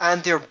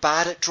and they're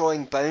bad at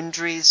drawing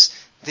boundaries.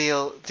 They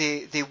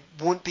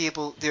won't be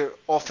able. They're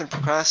often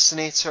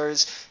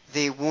procrastinators.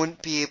 They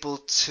won't be able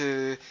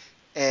to.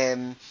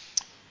 Um,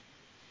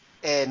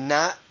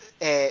 not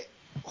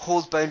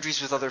hold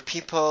boundaries with other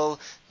people.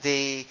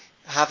 They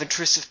have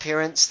intrusive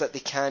parents that they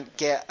can't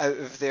get out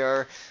of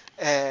their,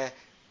 uh,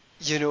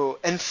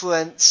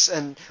 influence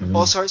and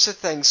all Mhm. sorts of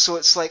things. So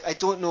it's like I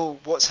don't know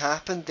what's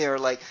happened there,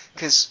 like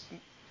because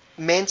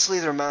mentally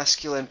they're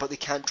masculine, but they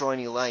can't draw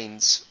any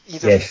lines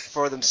either Yes,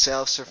 for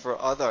themselves or for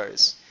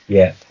others.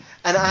 yeah.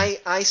 And Mhm.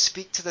 I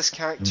speak to this Mhm.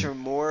 character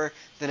more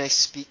than I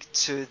speak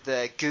to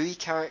the GUI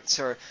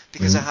character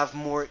because I Mhm. have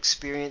more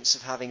experience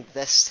of having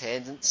this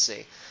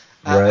tendency.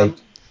 Right.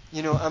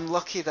 I'm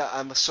lucky that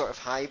I'm a sort of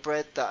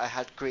hybrid, that I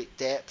had great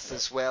depth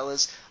as well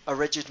as a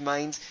rigid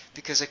mind,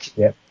 because I could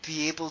Yeah.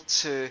 be able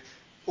to,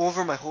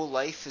 over my whole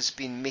life, has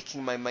been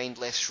making my mind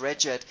less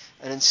rigid,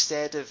 and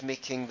instead of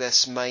making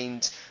this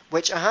mind,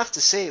 which I have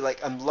to say,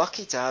 like, I'm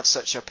lucky to have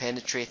such a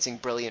penetrating,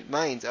 brilliant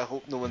mind. I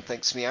hope no one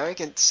thinks me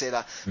arrogant to say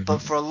that, but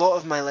Mhm. for a lot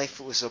of my life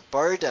it was a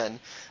burden,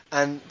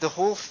 and the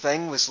whole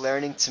thing was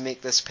learning to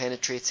make this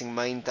penetrating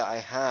mind that I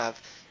have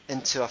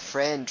into a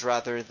friend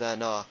rather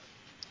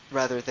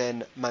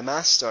than my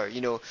master,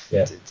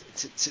 Yeah.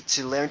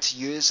 to learn to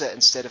use it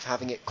instead of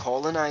having it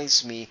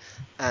colonize me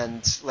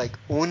and like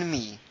own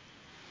me.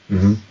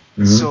 Mm-hmm.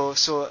 Mm-hmm.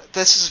 So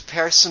this is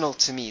personal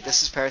to me.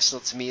 This is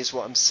personal to me, is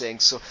what I'm saying.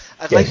 So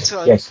I'd like Yes.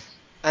 to, Yes.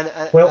 and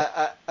Well.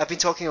 I've been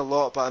talking a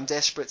lot, but I'm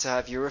desperate to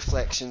have your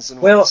reflections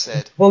on what I've Well.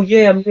 said. Well.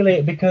 Yeah. I'm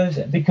really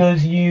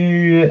because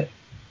you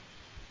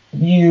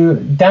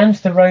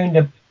danced around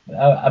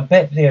a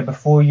bit there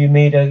before you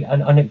made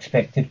an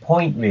unexpected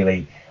point,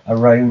 really,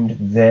 around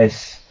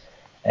this.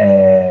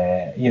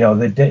 The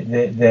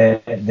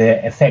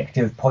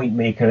effective point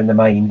maker in the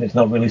mind that's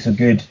not really so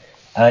good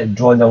at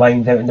drawing the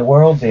lines out in the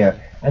world there.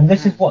 And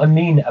this is what I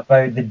mean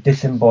about the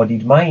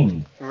disembodied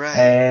mind.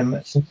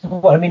 Right. So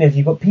what I mean is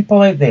you've got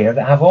people out there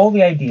that have all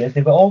the ideas,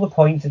 they've got all the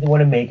points that they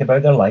want to make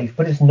about their life,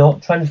 but it's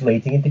not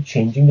translating into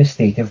changing the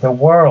state of their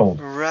world.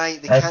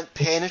 Right, they And can't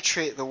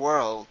penetrate the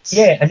world.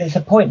 yeah, and it's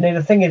a point. Now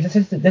the thing is,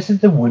 this is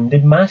the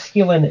wounded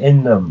masculine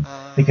in them,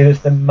 because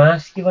it's the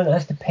masculine that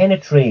has to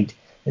penetrate.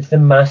 It's the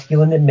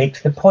masculine that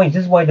makes the point.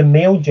 This is why the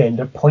male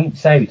gender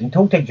points out. In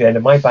Toltec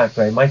gender, my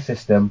background, my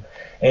system,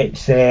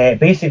 it's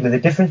basically the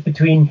difference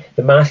between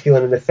the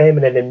masculine and the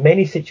feminine in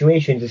many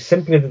situations is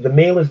simply that the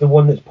male is the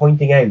one that's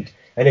pointing out.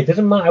 And it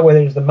doesn't matter whether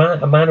it's a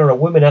man or a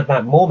woman at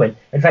that moment.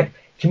 In fact,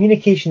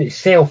 communication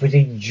itself is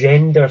a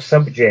gender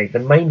subject. The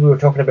mind we were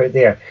talking about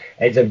there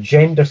is a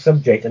gender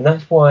subject. And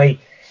that's why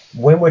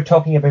when we're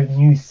talking about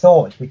new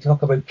thoughts, we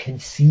talk about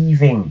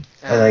conceiving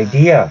an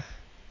idea.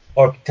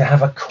 Or to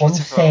have a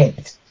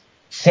concept.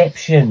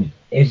 Conception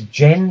is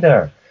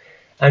gender.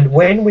 And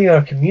when we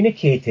are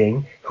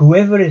communicating,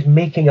 whoever is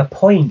making a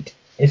point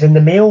is in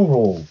the male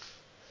role.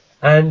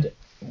 And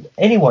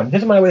anyone,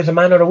 doesn't matter whether it's a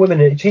man or a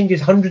woman, it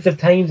changes hundreds of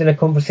times in a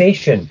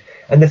conversation.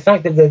 And the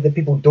fact that the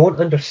people don't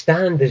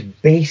understand this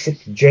basic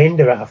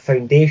gender at a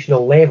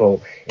foundational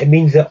level, it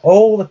means that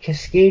all the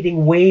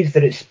cascading ways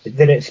that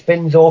it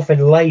spins off in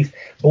life,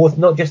 both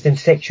not just in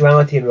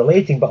sexuality and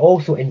relating, but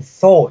also in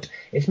thought,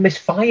 it's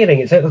misfiring,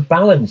 it's out of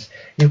balance.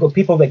 You've got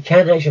people that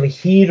can't actually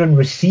hear and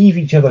receive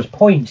each other's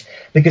points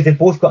because they've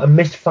both got a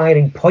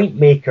misfiring point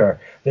maker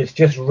that's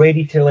just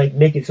ready to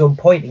make its own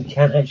point and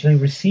can't actually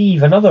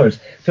receive another's.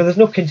 So there's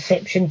no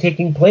conception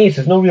taking place.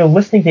 There's no real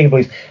listening taking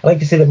place. I like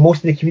to say that most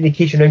of the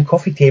communication around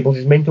coffee tables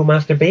is mental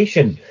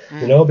masturbation,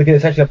 because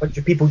it's actually a bunch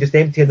of people just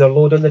emptying their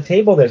load on the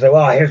table. There's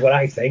here's what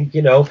I think,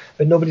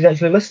 but nobody's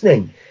actually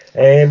listening.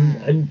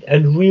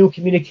 And real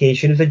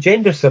communication is a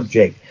gender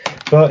subject.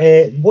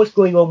 But what's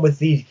going on with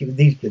these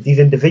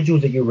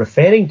individuals that you're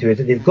referring to is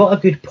that they've got a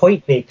good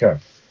point maker.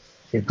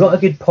 They've got a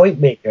good point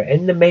maker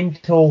in the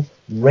mental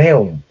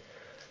realm.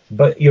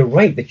 But you're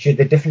right, the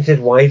difference is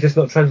why is this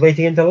not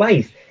translating into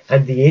life?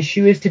 And the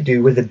issue is to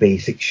do with the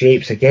basic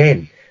shapes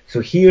again. So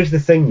here's the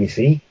thing, you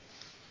see,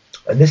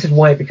 and this is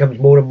why it becomes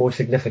more and more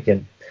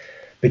significant.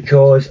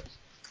 Because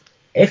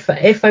if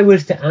I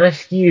was to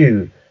ask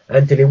you,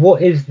 Anthony,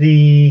 what is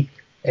the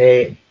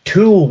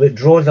tool that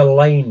draws a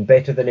line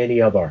better than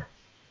any other?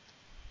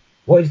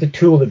 What is the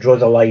tool that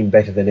draws a line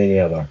better than any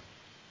other?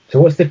 So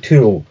what's the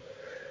tool?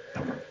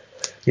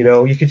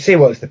 You could say,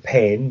 well, it's the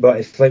pen, but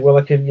it's like, well,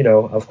 I can,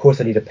 of course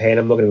I need a pen.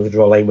 I'm not going to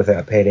draw a line without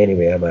a pen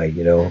anyway, am I?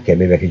 Okay,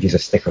 maybe I could use a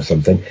stick or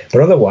something.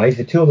 But otherwise,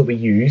 the tool that we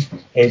use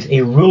is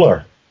a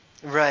ruler.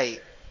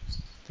 Right.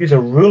 Use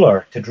a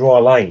ruler to draw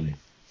a line.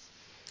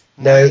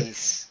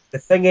 Nice. Now, the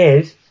thing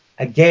is,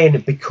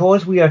 again,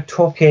 because we are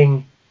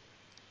talking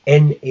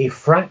in a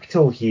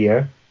fractal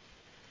here,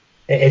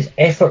 it is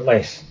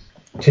effortless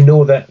to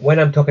know that when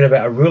I'm talking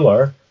about a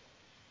ruler,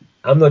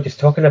 I'm not just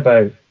talking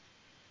about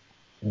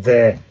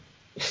the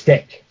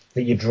stick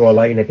that you draw a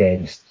line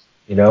against.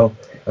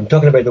 I'm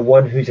talking about the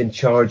one who's in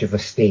charge of a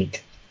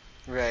state.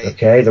 Right.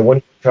 Okay, the one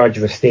in charge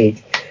of a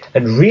state.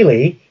 And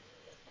really,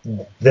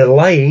 the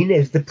line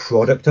is the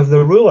product of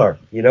the ruler.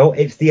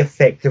 It's the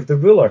effect of the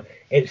ruler.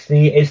 It's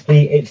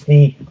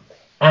the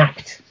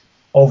act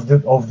of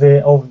the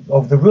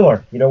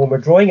ruler. When we're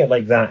drawing it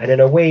like that, and in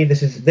a way,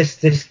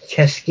 this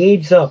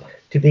cascades up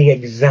to being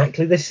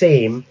exactly the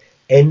same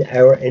in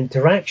our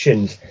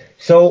interactions.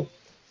 So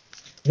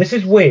this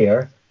is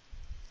where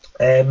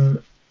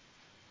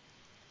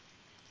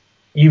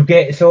you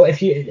get. So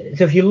if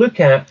you look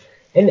at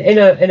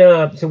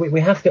so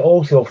we have to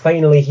also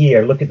finally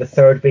here look at the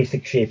third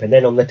basic shape, and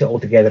then I'll knit it all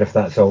together if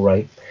that's all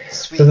right.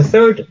 Sweet. So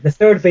the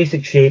third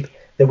basic shape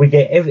that we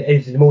get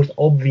is the most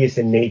obvious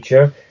in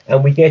nature,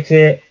 and we get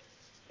it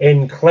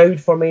in cloud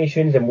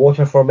formations and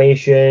water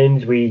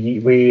formations. We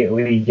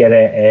get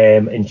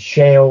it in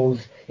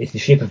shells. It's the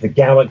shape of the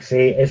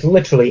galaxy. It's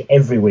literally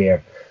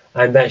everywhere,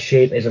 and that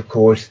shape is, of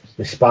course,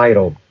 the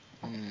spiral.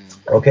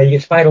 Okay, you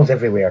get spirals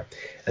everywhere,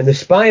 and the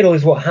spiral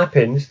is what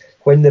happens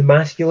when the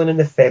masculine and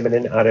the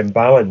feminine are in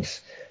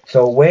balance.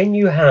 So when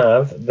you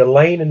have the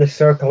line and the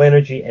circle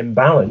energy in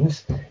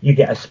balance, you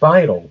get a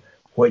spiral,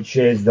 which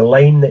is the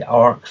line that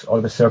arcs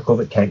or the circle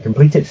that can't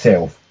complete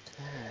itself.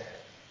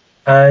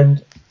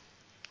 And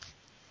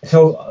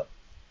so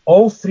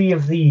all three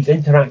of these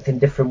interact in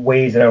different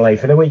ways in our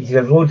life. And I want you to see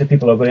there's loads of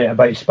people are going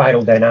about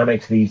spiral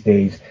dynamics these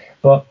days,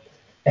 but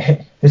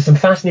there's some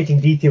fascinating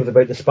details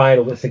about the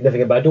spiral that's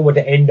significant, but I don't want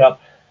to end up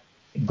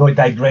go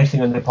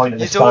digressing on the point of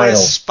the You don't want to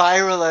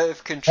spiral. spiral out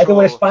of I don't want to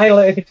control. spiral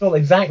out of control.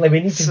 Exactly. We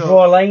need to So,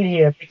 draw a line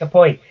here, make a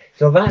point.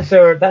 So that's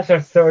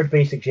our third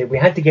basic shape. We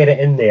had to get it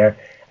in there,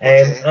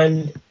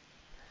 okay.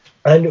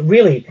 and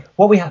really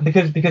what we have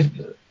because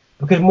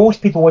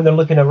most people when they're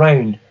looking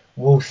around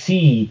will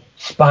see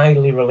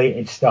spirally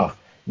related stuff.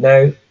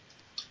 Now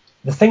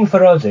the thing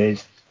for us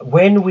is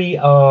when we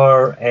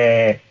are.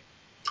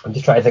 I'm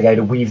just trying to think how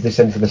to weave this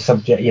into the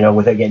subject,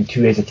 without getting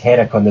too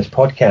esoteric on this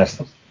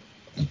podcast.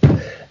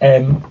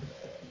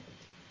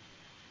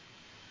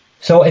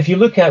 So if you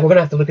look at, we're going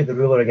to have to look at the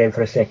ruler again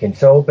for a second.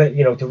 So, but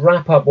to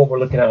wrap up what we're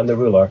looking at on the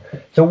ruler.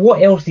 So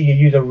what else do you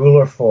use a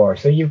ruler for?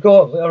 So you've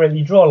got, all right,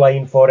 you draw a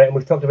line for it, and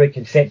we've talked about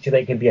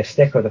conceptually it can be a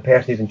stick or the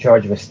person who's in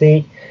charge of a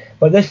stake.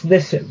 But this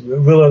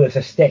ruler that's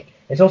a stick,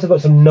 it's also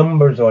got some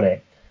numbers on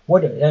it.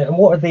 What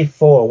are they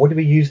for? What do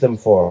we use them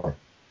for?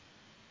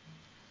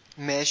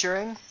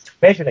 Measuring.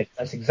 Measuring.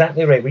 That's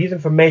exactly right. We use them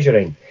for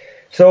measuring.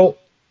 So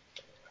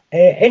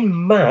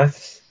in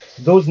maths,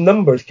 those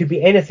numbers could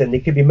be anything. They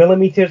could be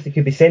millimeters, they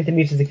could be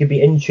centimeters, they could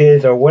be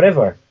inches or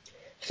whatever.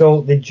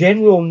 So the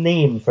general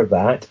name for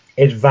that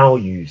is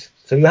values.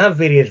 So you have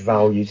various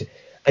values,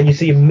 and you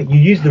see you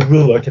use the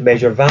ruler to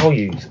measure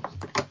values.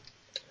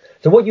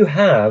 So what you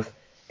have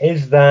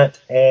is that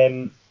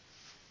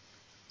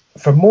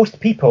for most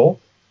people,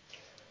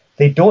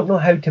 they don't know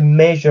how to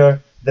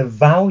measure the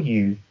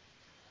value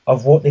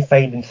of what they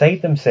find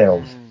inside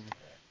themselves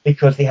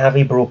because they have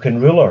a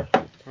broken ruler.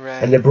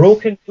 Right. And the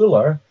broken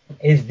ruler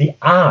is the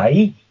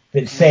eye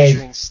that says,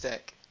 measuring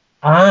stick.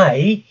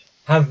 I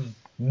have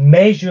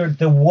measured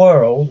the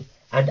world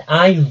and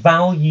I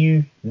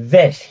value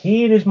this.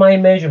 Here is my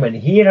measurement.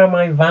 Here are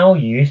my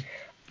values.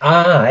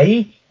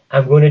 I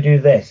am going to do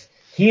this.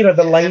 Here are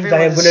the lines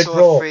I am going to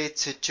draw. Afraid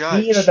to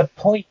judge. Here are the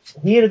points.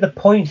 Here are the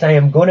points I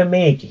am going to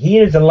make.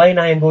 Here is the line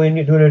I am going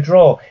to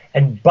draw.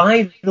 And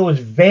by those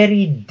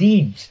very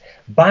deeds,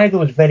 by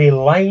those very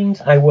lines,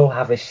 I will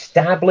have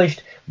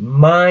established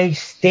my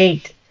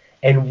state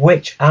in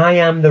which I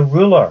am the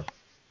ruler.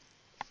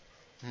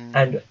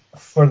 And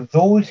for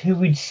those who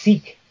would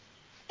seek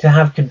to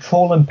have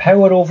control and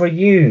power over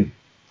you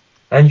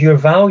and your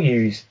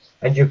values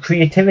and your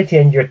creativity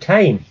and your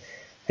time,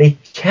 they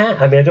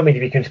can't, I don't mean to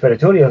be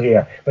conspiratorial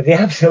here, but they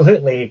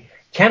absolutely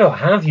cannot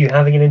have you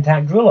having an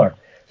intact ruler.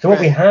 So what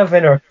we have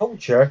in our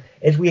culture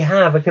is we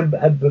have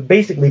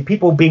basically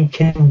people being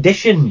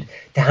conditioned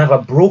to have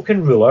a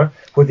broken ruler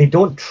where they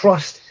don't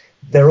trust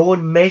their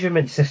own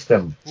measurement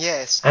system.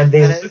 Yes. And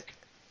they look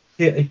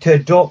to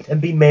adopt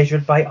and be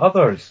measured by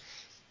others.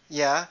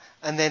 Yeah,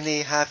 and then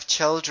they have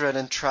children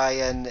and try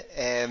and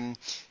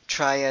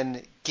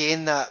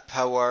gain that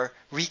power,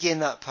 regain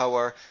that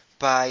power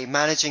by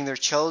managing their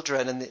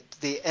children, and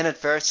they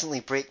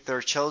inadvertently break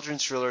their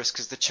children's rulers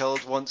because the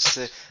child wants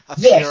to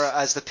appear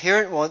as the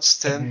parent wants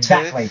them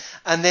to,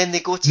 and then they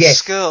go to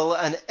school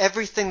and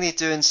everything they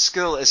do in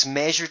school is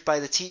measured by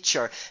the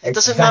teacher. It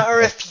doesn't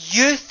matter if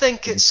you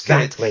think it's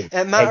good,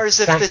 it matters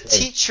if the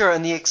teacher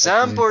and the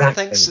exam board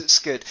thinks it's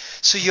good.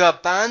 So you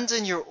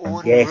abandon your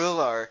own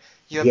ruler.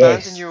 You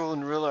abandon your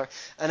own ruler.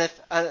 And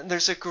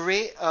there's a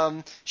great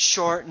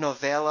short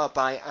novella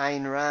by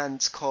Ayn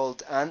Rand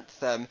called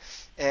Anthem.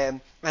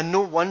 And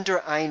no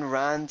wonder Ayn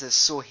Rand is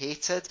so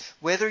hated.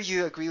 Whether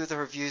you agree with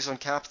her views on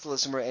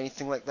capitalism or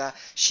anything like that,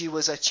 she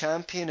was a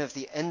champion of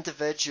the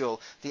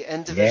individual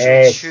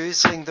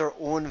choosing their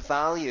own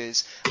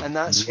values. And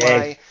that's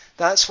why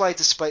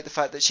despite the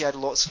fact that she had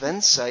lots of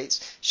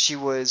insights,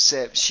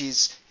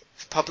 she's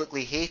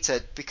publicly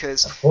hated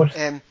because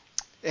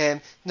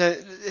now,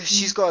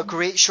 she's got a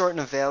great short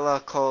novella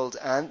called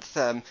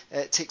Anthem.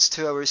 It takes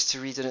 2 hours to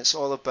read, and it's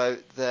all about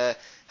the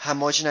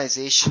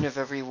homogenization of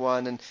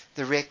everyone and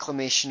the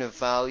reclamation of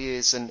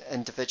values and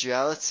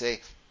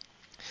individuality.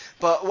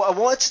 But I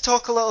wanted to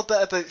talk a little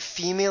bit about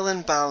female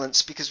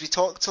imbalance because we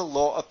talked a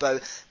lot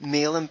about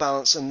male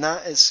imbalance, and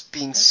that is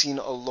being seen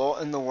a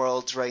lot in the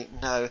world right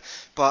now.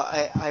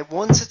 But I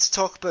wanted to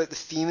talk about the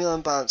female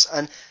imbalance,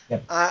 and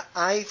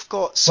I've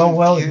got some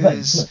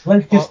views.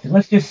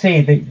 Let's just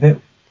say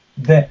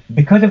that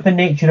because of the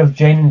nature of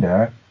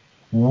gender,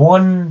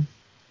 one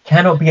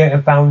cannot be out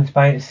of balance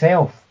by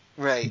itself.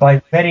 Right.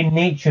 By very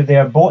nature, they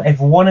are both. If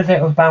one is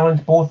out of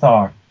balance, both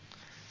are.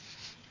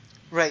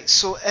 Right.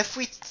 So if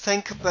we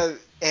think about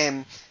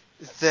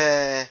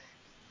the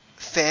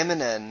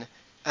feminine,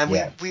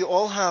 and we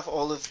all have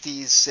all of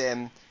these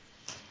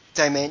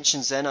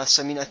dimensions in us.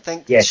 I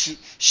think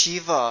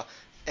Shiva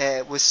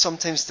was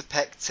sometimes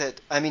depicted.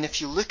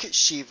 If you look at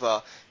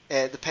Shiva,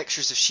 the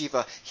pictures of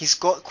Shiva, he's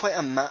got quite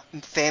a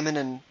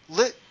feminine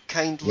look,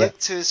 look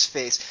to his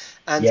face,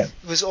 and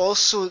was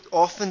also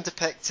often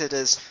depicted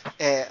as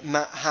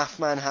half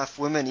man, half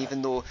woman,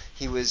 even though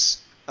he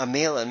was a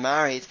male and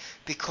married,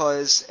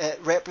 because it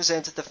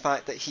represented the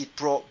fact that he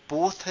brought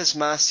both his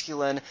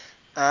masculine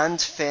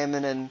and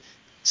feminine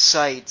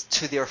side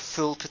to their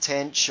full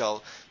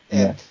potential.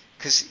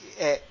 Because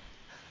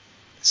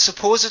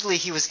supposedly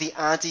he was the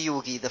Adi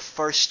Yogi, the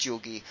first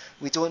yogi.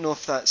 I don't know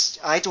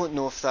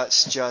if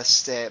that's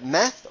just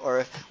myth,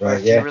 or Right.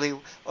 if he Yeah.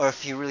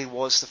 really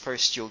was the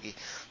first yogi.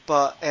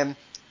 But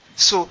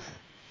so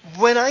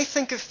when I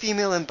think of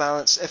female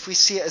imbalance, if we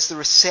see it as the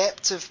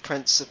receptive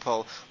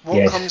principle, what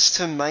Yes. comes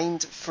to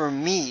mind for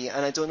me,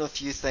 and I don't know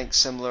if you think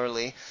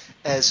similarly,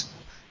 is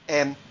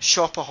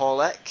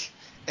shopaholic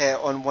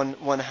on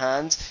one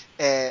hand,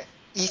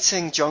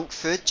 eating junk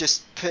food,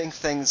 just putting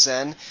things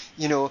in,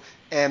 you know,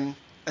 and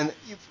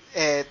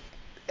uh,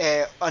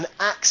 an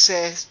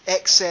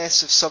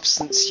excess of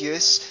substance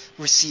use,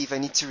 I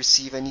need to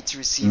receive,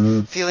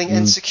 Mm, feeling mm,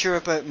 insecure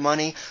about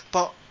money,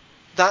 but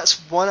that's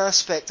one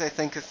aspect I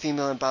think of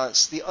female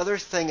imbalance. The other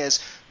thing is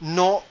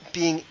not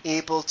being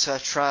able to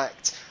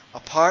attract a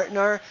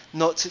partner,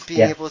 being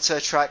yeah. able to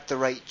attract the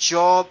right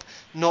job,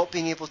 not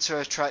being able to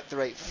attract the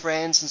right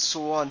friends, and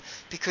so on.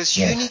 Because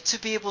you Yes. need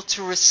to be able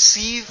to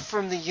receive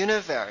from the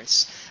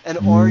universe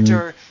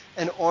Mm,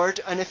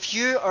 and if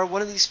you are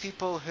one of these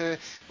people who,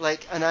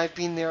 like, and I've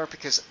been there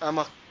because I'm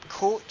a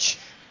coach,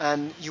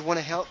 and you want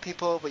to help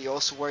people, but you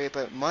also worry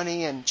about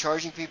money and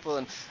charging people,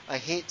 and I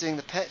hate doing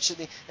the pitch.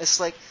 It's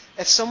like,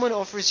 if someone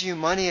offers you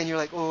money and you're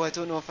like, oh, I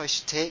don't know if I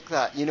should take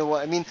that, you know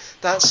what I mean?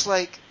 That's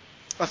like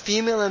a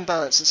female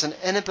imbalance. It's an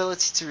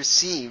inability to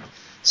receive.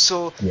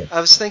 So yeah.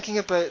 I was thinking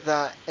about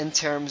that in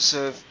terms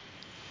of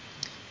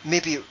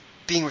maybe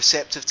being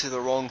receptive to the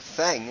wrong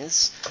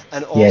things,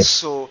 and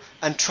Yes. also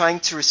and trying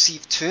to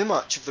receive too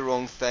much of the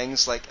wrong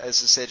things, like,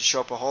 as I said,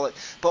 shopaholic,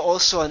 but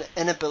also an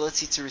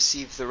inability to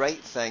receive the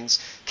right things.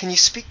 Can you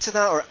speak to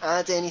that, or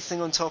add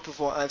anything on top of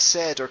what I've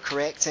said, or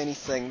correct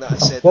anything that I've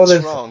said Well,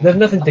 that's there's wrong?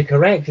 nothing to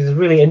correct. It's a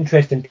really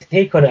interesting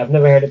take on it. I've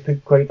never heard it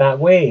put quite that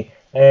way.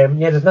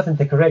 Yeah, there's nothing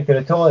to correct it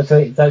at all.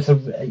 So that's so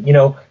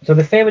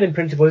the feminine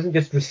principle isn't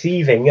just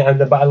receiving,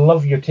 but I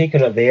love your take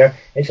on it there.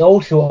 It's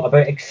also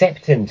about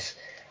acceptance,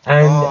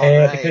 and Oh,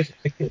 right.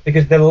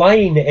 because the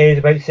line is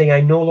about saying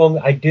I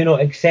do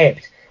not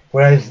accept,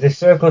 whereas Hmm. the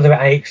circle is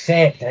about I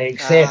accept, I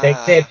Ah.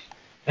 accept,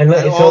 and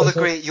And all the so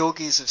great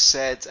yogis have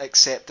said,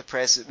 accept the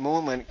present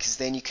moment, because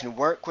then you can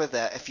work with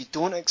it. If you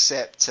don't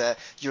accept it,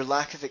 your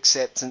lack of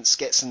acceptance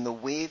gets in the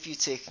way of you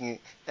taking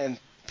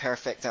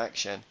perfect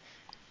action.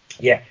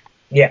 yeah,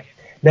 yeah.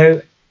 Now,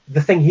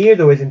 the thing here,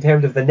 though, is in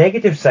terms of the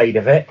negative side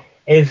of it,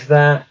 is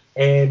that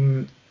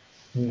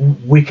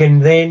we can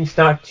then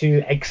start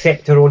to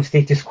accept our own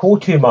status quo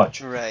too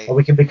much, Right. or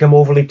we can become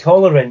overly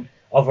tolerant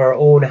of our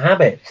own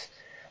habits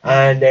Hmm.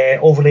 and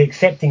overly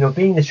accepting of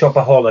being the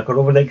shopaholic or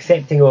overly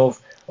accepting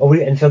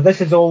and so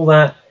this is all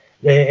that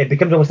it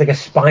becomes almost like a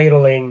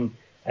spiraling,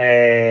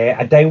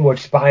 a downward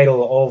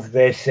spiral of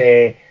this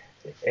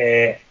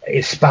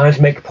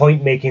spasmic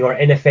point making or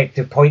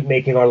ineffective point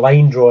making or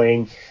line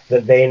drawing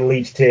that then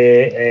leads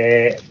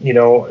to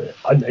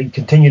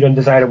continued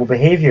undesirable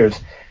behaviours.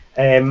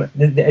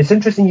 It's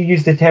interesting you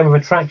use the term of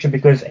attraction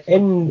because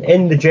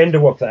in the gender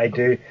work that I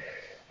do,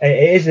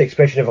 it is an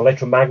expression of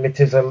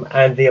electromagnetism,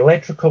 and the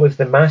electrical is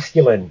the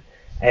masculine.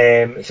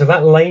 So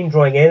that line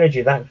drawing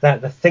energy, that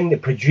the thing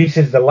that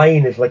produces the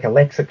line is like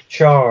electric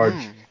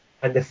charge, Hmm.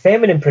 and the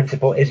feminine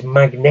principle is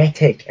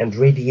magnetic and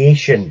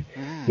radiation.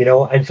 Hmm.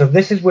 And so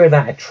this is where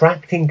that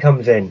attracting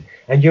comes in.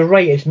 And you're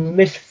right, it's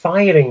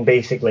misfiring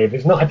basically. If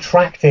it's not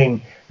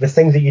attracting the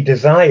things that you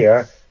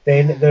desire,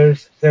 then Hmm.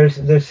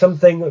 there's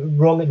something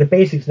wrong at the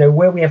basics. Now,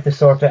 where we have to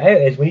sort it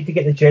out is we need to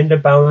get the gender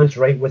balance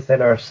right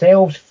within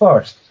ourselves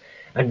first,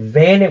 and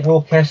then it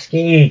will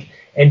cascade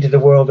into the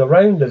world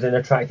around us in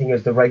attracting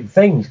us the right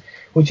things,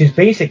 which is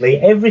basically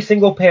every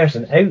single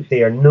person out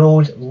there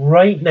knows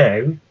right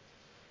now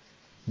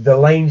the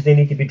lines they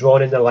need to be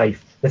drawn in their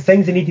life, the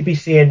things they need to be Hmm.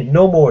 saying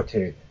no more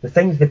to,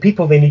 the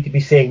people they need to be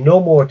saying no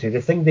more to,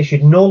 the things they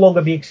should no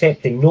longer be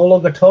accepting, no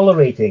longer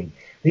tolerating.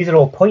 These are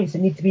all points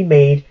that need to be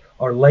made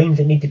or lines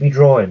that need to be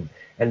drawn.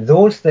 And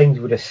those things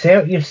would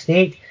assert your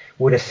state,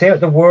 would assert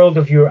the world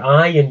of your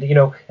eye. And,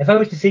 if I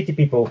was to say to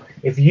people,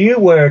 if you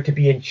were to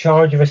be in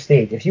charge of a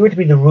state, if you were to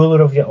be the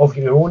ruler of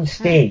your own Hmm.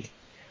 state,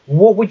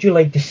 what would you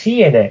like to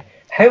see in it?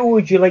 How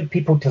would you like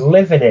people to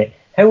live in it?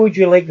 How would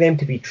you like them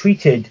to be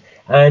treated?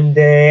 And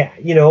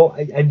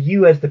and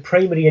you as the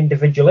primary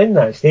individual in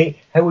that state,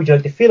 how would you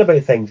like to feel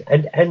about things?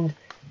 And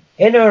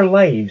in our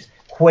lives,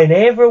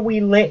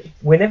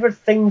 whenever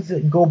things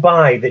go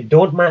by that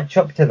don't match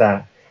up to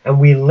that, and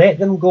we let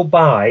them go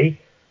by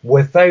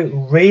without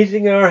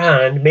raising our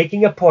hand,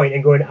 making a point,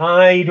 and going,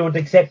 I don't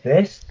accept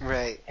this.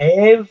 Right.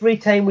 Every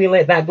time we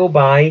let that go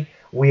by,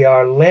 we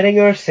are letting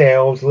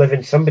ourselves live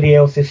in somebody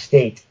else's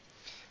state.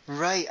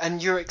 Right,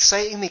 and you're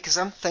exciting me because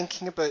I'm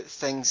thinking about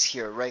things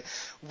here, right?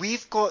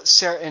 We've got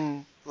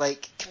certain,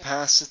 like,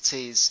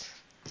 capacities,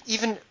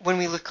 even when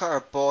we look at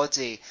our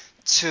body,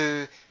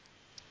 to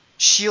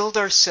shield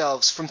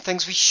ourselves from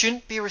things we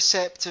shouldn't be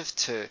receptive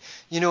to.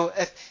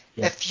 If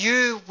Yeah.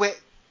 you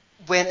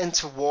went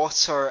into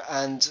water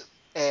and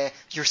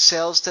your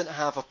cells didn't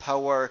have a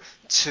power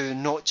to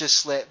not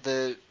just let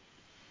the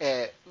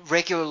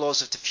regular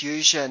laws of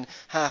diffusion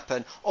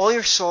happen, all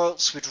your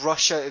salts would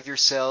rush out of your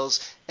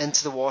cells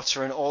into the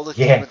water, and all the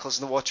chemicals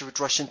in the water would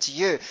rush into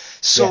you.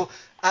 So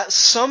at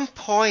some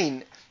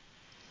point,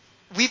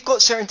 we've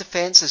got certain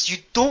defenses. You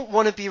don't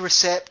want to be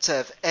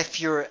receptive if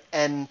you're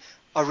in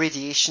a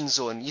radiation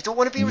zone. You don't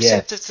want to be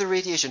receptive to the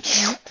radiation.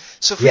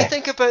 So if we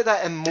think about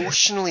that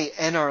emotionally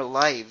in our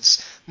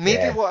lives,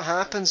 maybe what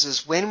happens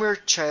is when we're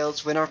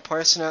childs, when our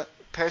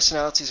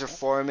personalities are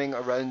forming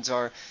around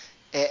our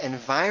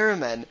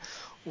environment,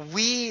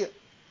 we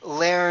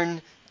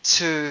learn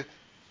to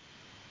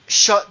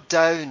shut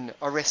down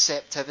our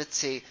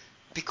receptivity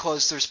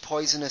because there's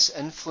poisonous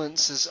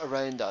influences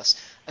around us.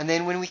 And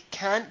then when we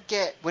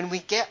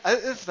get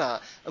out of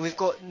that and we've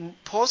got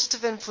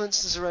positive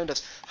influences around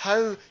us,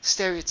 how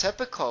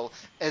stereotypical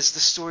is the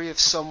story of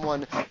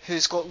someone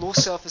who's got low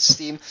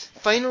self-esteem?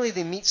 Finally,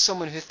 they meet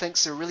someone who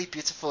thinks they're really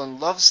beautiful and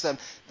loves them.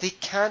 They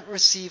can't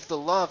receive the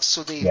love,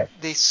 so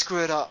they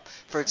screw it up,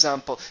 for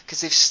example,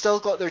 because they've still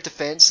got their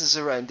defenses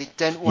around. They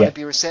didn't want to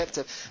be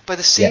receptive. By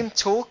the same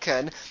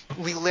token,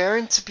 we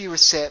learn to be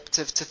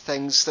receptive to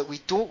things that we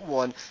don't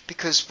want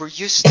because we're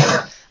used to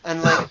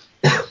it.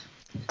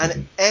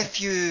 And if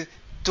you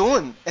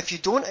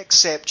don't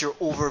accept your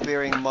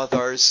overbearing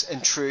mother's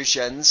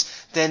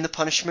intrusions, then the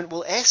punishment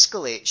will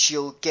escalate.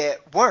 She'll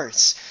get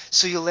worse.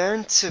 So you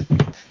learn to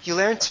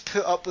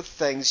put up with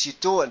things you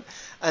don't.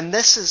 And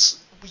this is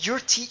your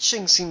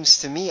teaching,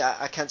 seems to me,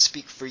 I can't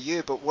speak for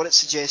you, but what it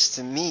suggests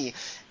to me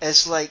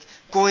is like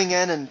going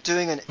in and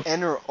doing an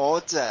inner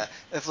audit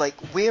of like,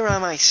 where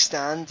am I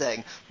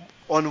standing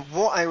on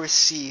what I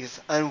receive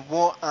and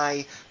what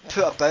I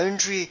put a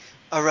boundary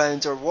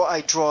around, or what I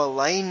draw a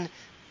line.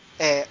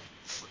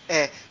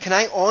 Can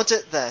I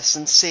audit this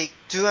and say,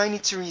 do I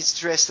need to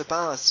redress the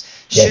balance?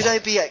 Should I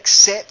be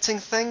accepting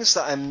things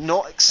that I'm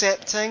not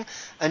accepting?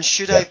 And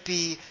should I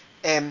be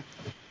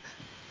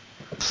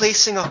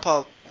placing up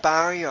a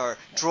barrier,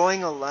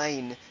 drawing a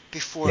line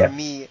before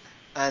me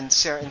and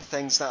certain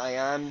things that I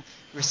am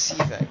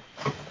receiving?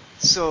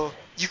 So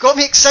you got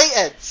me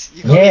excited.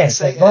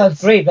 Well,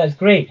 that's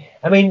great.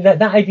 I mean,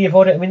 that idea of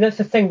audit. I mean, that's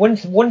the thing.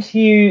 Once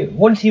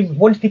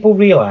people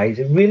realise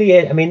it really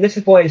is. I mean, this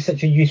is why it's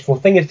such a useful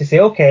thing, is to say,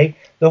 okay,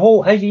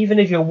 even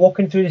as you're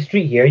walking through the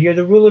street here, you're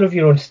the ruler of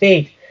your own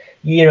state.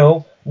 You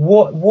know,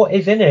 what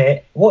is in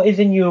it? What is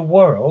in your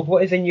world?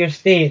 What is in your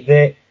state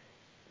that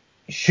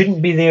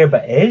shouldn't be there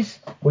but is?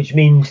 Which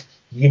means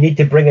you need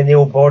to bring in the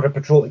old border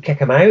patrol to kick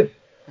them out.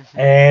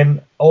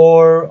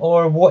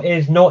 Or what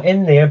is not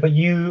in there but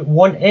you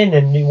want in,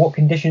 and what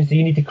conditions do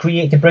you need to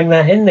create to bring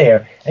that in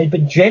there?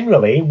 But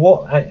generally,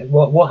 what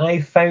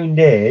I found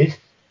is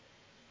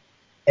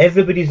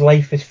everybody's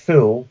life is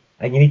full,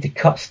 and you need to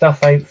cut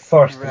stuff out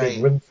first to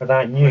make room for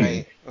that new.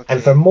 Okay.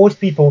 And for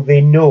most people,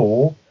 they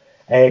know,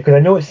 because I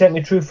know it's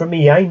certainly true for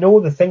me. I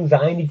know the things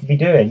that I need to be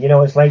doing. You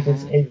know, it's like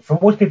for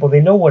most people, they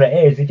know what it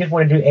is. They just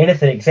want to do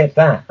anything except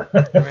that.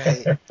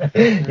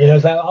 You know,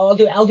 it's like, I'll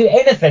do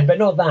anything, but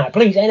not that.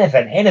 Please,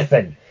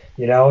 anything.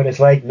 You know, and it's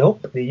like,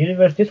 nope, the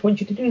universe just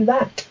wants you to do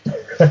that.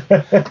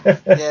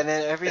 And then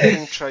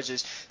everything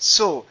trudges.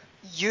 So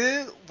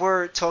you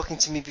were talking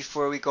to me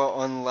before we got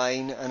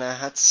online, and I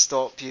had to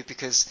stop you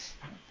because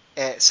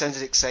it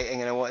sounded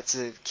exciting and I wanted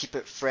to keep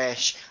it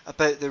fresh,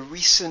 about the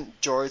recent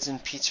Jordan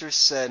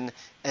Peterson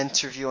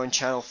interview on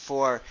Channel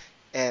 4,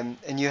 and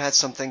you had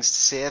some things to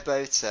say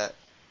about it.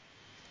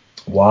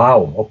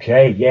 Wow,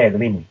 okay, yeah, I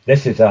mean,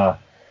 this is a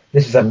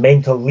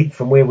mental leap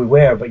from where we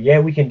were, but yeah,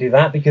 we can do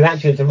that, because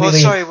actually it's a really...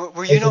 Oh, sorry,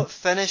 were you not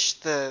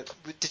finished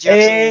did you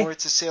have something more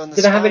to say on the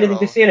Did I have anything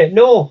to say on it?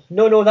 No,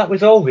 that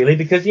was all really,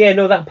 because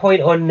that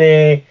point on...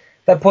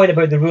 that point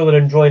about the ruler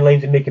and drawing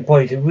lines and making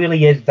points, it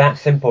really is that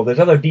simple. There's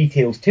other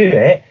details to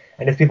it,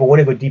 and if people want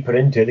to go deeper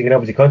into it, they can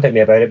obviously contact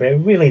me about it, but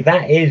really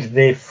that is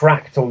the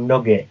fractal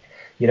nugget.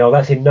 You know,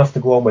 that's enough to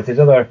go on with. There's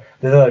other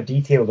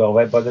details of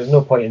it, but there's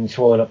no point in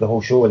swallowing up the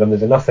whole show with them.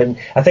 There's enough in,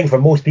 I think for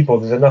most people,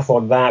 there's enough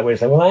on that where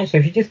it's like, well, actually,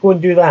 if you just go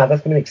and do that,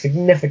 that's going to make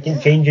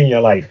significant change in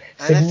your life.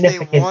 And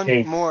significant if they want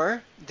change.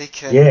 more, they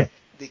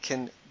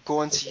can go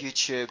onto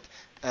YouTube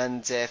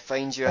and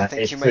find you. I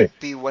think you might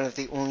be one of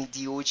the only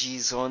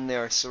DOGs on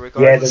there. So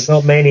regardless, there's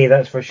not many,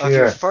 that's for sure. Of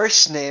your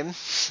first name,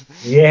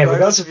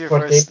 regardless of your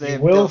first name,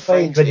 you will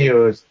find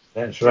videos.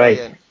 That's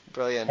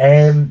Brilliant.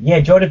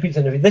 right. Jordan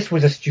Peterson. This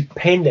was a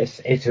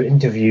stupendous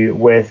interview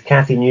with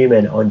Cathy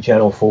Newman on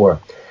Channel 4,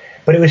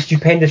 but it was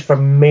stupendous for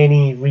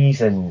many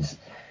reasons.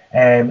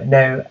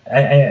 Now,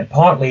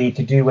 partly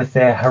to do with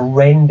the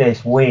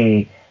horrendous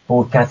way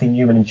both Cathy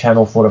Newman and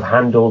Channel 4 have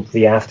handled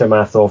the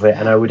aftermath of it,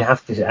 and I would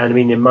have to, I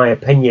mean, in my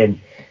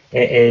opinion,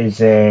 it is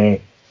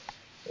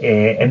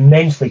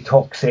immensely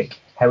toxic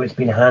how it's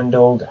been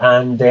handled,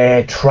 and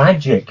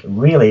tragic,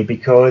 really,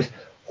 because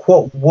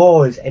what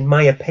was, in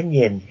my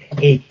opinion,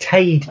 a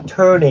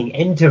tide-turning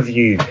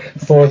interview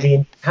for the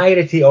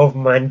entirety of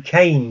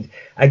mankind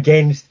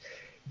against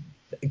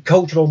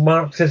cultural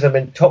Marxism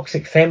and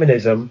toxic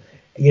feminism,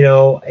 you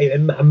know, a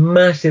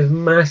massive,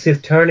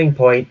 massive turning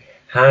point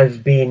has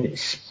been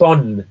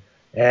spun,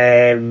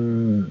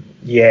 to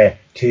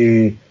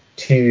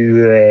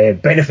to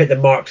benefit the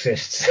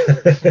Marxists.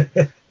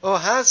 Oh,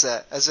 has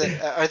it? Is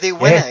it? Are they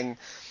winning? Yeah,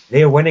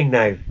 they're winning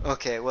now.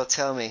 Okay, well,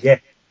 tell me. Yeah.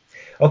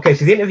 Okay,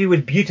 so the interview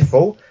was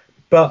beautiful,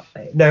 but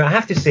now I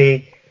have to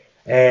say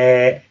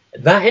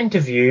that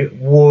interview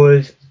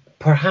was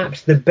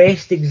perhaps the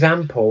best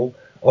example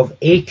of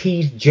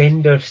 80s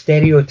gender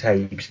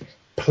stereotypes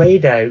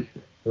played out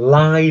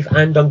live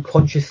and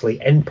unconsciously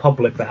in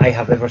public that I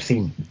have ever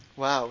seen.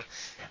 Wow.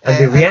 And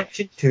the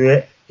reaction to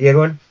it, yeah,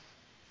 go on.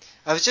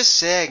 I was just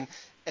saying,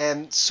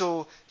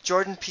 so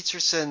Jordan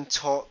Peterson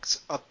talked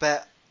a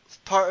bit,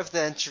 part of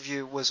the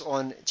interview was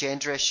on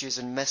gender issues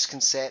and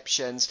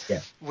misconceptions,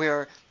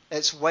 where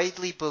it's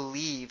widely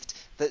believed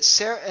that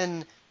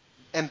certain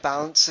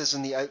imbalances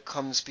in the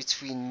outcomes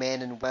between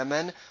men and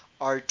women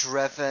are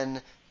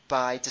driven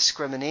by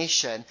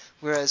discrimination,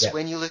 whereas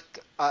when you look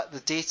at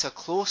the data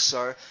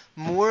closer,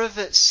 more of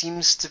it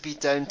seems to be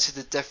down to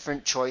the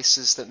different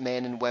choices that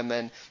men and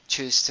women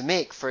choose to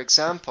make. For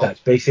example, that's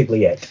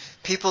basically it.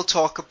 People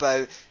talk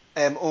about,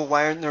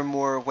 why aren't there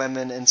more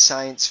women in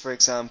science, for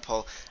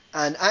example?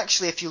 And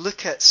actually, if you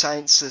look at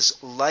sciences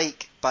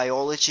like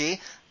biology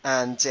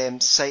and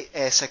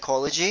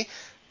psychology,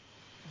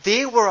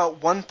 they were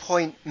at one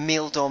point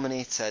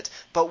male-dominated,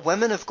 but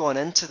women have gone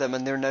into them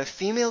and they're now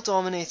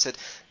female-dominated.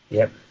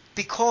 Yep.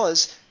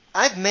 Because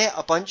I've met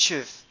a bunch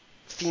of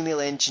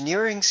female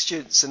engineering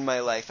students in my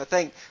life. I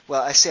think,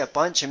 well, I say a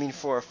bunch, I mean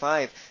 4 or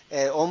 5,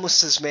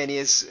 almost as many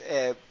as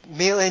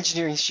male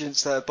engineering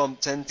students that I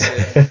bumped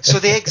into. So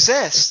they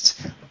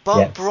exist,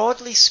 but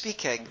broadly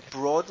speaking,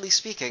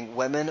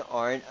 women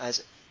aren't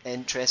as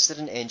interested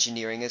in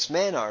engineering as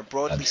men are,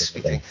 broadly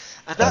speaking.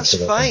 And that's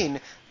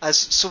fine,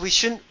 so we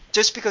shouldn't,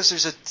 just because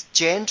there's a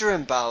gender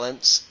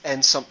imbalance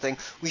in something,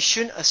 we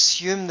shouldn't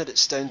assume that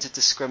it's down to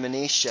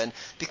discrimination,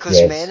 because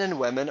men and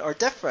women are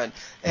different.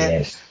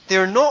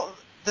 They're not.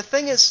 The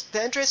thing is,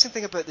 the interesting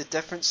thing about the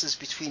differences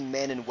between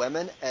men and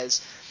women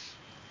is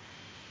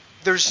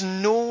there's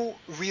no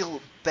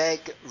real big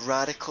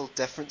radical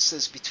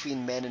differences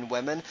between men and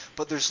women,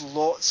 but there's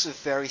lots of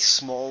very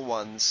small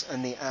ones,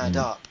 and they add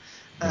up.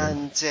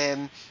 And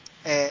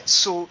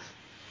so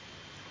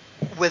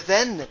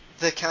within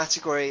the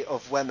category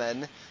of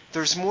women,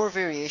 there's more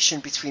variation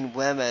between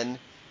women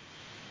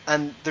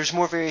and there's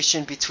more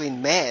variation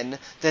between men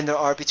than there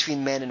are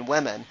between men and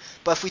women.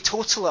 But if we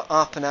total it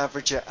up and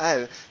average it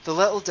out, the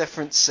little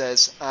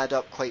differences add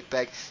up quite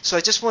big. So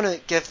I just want to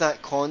give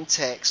that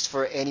context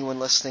for anyone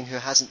listening who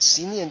hasn't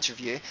seen the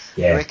interview.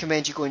 I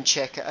recommend you go and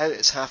check it out.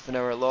 It's half an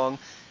hour long.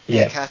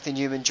 Kathy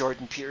Newman,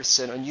 Jordan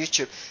Peterson on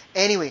YouTube.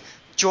 Anyway,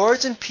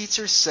 Jordan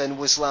Peterson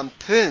was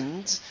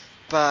lampooned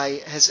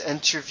by his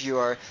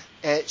interviewer.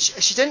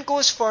 She didn't go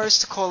as far as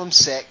to call him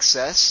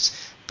sexist,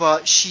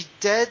 but she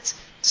did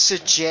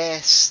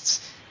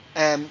suggest,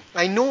 I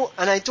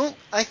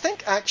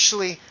think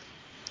actually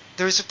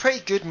there's a pretty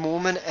good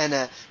moment in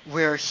it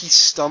where he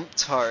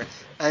stumped her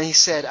and he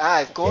said,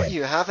 I've got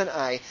you, haven't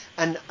I?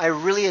 And I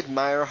really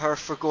admire her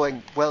for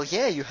going, well,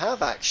 yeah, you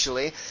have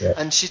actually.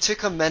 And she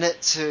took a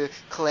minute to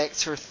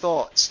collect her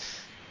thoughts.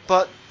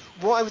 But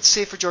what I would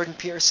say for Jordan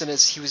Peterson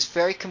is he was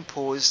very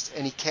composed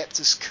and he kept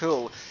his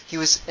cool. He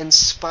was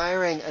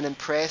inspiring and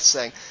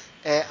impressing.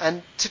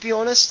 And to be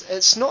honest,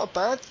 it's not a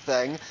bad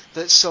thing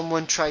that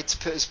someone tried to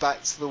put his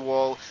back to the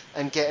wall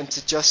and get him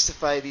to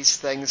justify these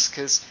things,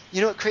 because,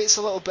 it creates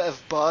a little bit of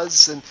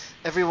buzz, and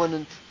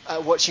everyone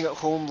watching at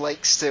home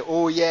likes to,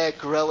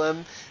 grill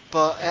him.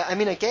 But,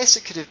 I guess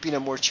it could have been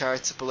a more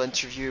charitable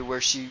interview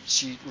where she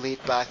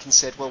laid back and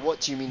said, well,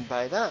 what do you mean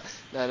by that?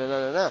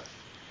 No.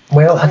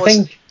 Well, I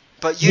think...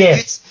 But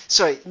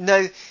sorry,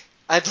 now...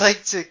 I'd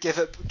like to give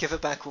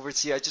it back over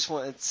to you. I just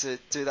wanted to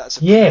do that as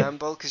a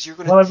preamble, because you're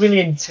going to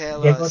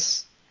tell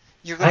us.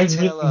 You're going to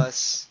tell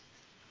us.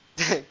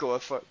 Go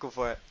for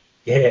it.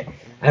 Yeah,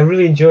 I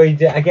really enjoyed.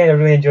 Again, I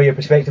really enjoy your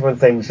perspective on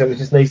things. So it was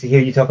just nice to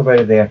hear you talk about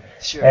it there.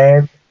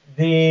 Sure.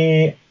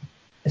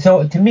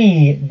 So to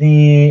me,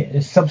 the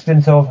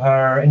substance of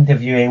her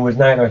interviewing was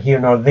neither here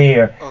nor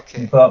there.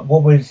 Okay. But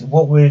what was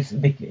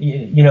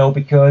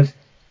because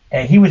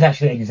he was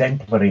actually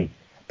exemplary.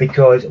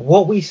 Because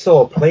what we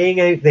saw playing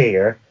out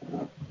there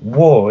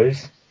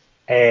was,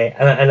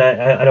 and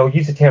I'll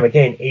use the term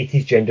again,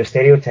 80s gender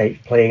stereotypes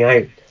playing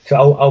out. So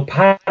I'll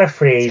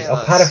paraphrase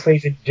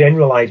and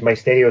generalise my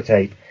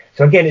stereotype.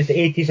 So again, it's the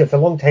 80s, it's a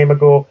long time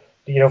ago.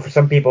 For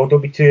some people, don't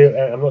be too,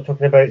 I'm not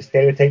talking about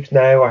stereotypes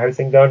now or how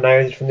things are now,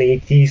 it's from the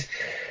 80s.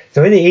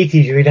 So in the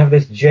 80s, you would have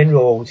this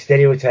general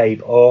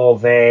stereotype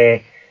of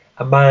a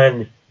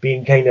man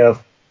being kind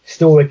of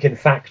stoic and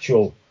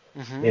factual.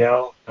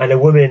 Mm-hmm. And a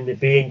woman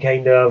being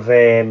kind of,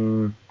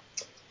 so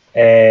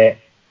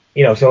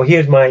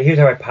here's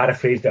how I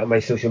paraphrased it on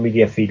my social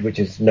media feed, which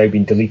has now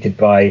been deleted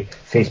by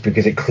Facebook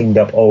because it cleaned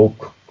up all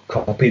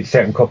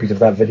certain copies of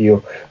that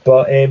video.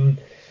 But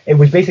it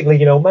was basically,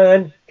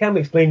 man can't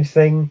explain this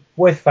thing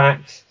with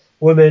facts.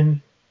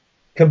 Woman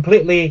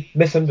completely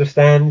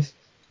misunderstands,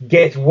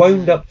 gets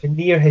wound up to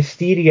near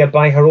hysteria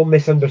by her own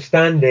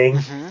misunderstanding,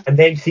 and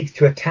then seeks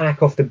to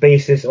attack off the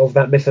basis of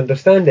that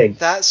misunderstanding.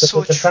 That's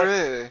so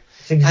true.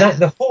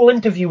 The whole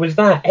interview was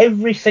that.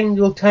 Every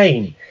single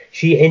time,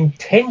 she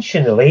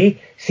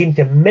intentionally seemed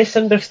to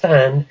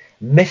misunderstand,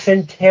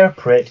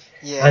 misinterpret,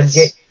 and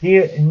get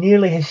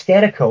nearly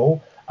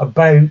hysterical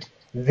about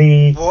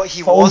the what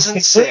he false wasn't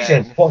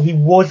conclusion, saying. what he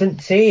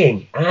wasn't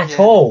saying at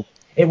all.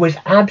 It was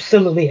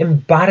absolutely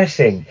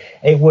embarrassing.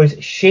 It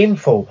was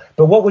shameful.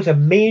 But what was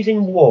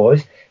amazing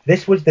was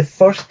this was the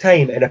first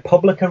time in a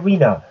public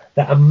arena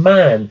that a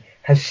man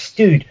has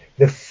stood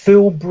the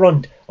full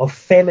brunt of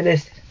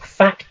feminist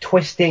fact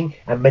twisting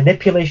and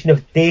manipulation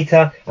of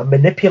data and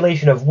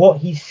manipulation of what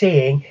he's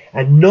saying,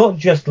 and not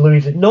just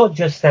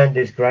stand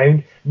his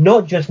ground,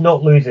 not just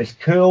not lose his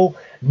cool,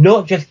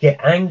 not just get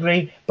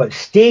angry, but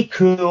stay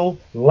cool,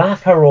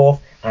 laugh her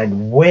off,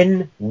 and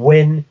win,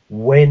 win,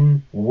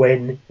 win,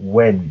 win,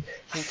 win.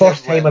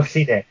 First time I've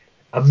seen it.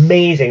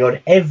 Amazing on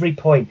every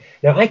point.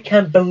 Now, I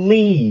can't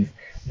believe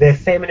the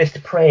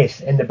feminist press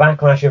in the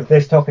backlash of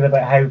this talking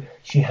about how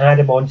she had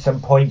him on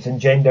some points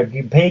and gender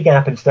pay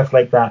gap and stuff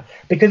like that,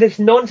 because it's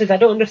nonsense. I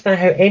don't understand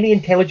how any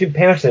intelligent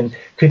person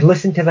could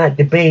listen to that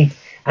debate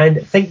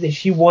and think that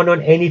she won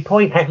on any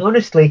point. I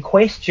honestly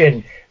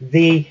question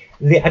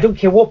I don't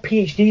care what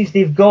PhDs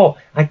they've got,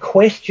 I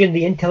question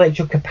the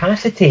intellectual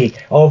capacity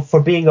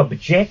for being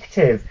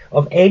objective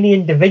of any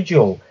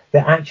individual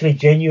that actually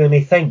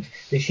genuinely thinks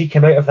that she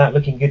came out of that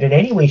looking good in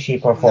any way,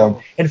 shape or form.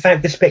 No. In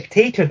fact, The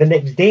Spectator the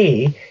next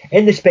day,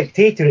 in The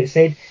Spectator it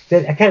said,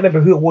 that I can't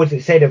remember who it was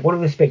that said it, one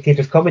of the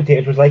Spectator's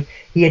commentators was like,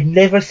 he had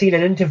never seen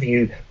an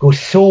interview go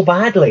so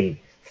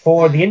badly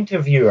for the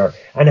interviewer,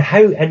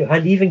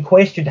 and even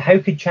questioned how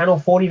could Channel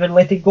 4 even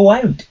let it go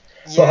out.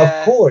 Yeah. But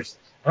of course,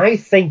 I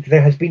think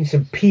there has been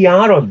some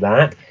PR on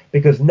that,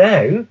 because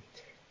now,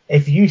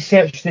 if you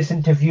search this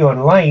interview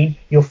online,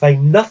 you'll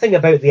find nothing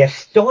about the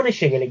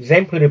astonishing and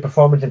exemplary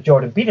performance of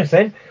Jordan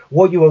Peterson.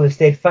 What you will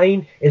instead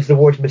find is the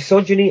words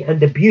misogyny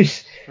and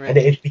abuse. Right. And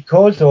it is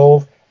because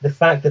of the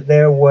fact that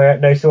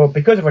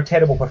because of her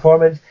terrible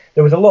performance,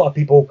 there was a lot of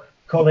people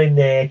calling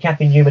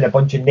Kathy Newman a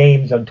bunch of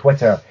names on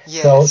Twitter.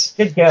 Yes.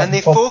 So, and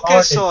they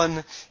focus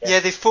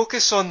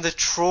on the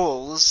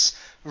trolls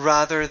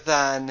rather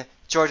than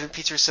Jordan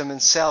Peterson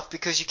himself,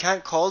 because you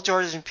can't call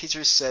Jordan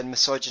Peterson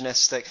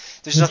misogynistic.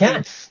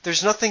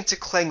 There's nothing to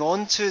cling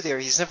on to there.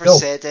 He's never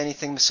said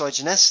anything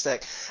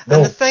misogynistic. No.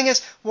 And the thing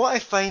is, what I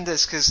find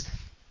is, because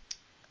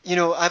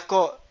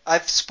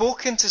I've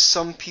spoken to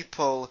some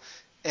people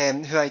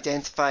who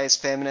identify as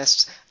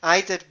feminists.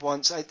 I did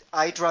once.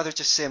 I'd rather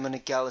just say I'm an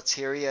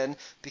egalitarian,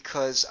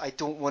 because I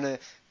don't want to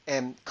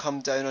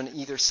come down on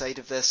either side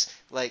of this,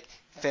 like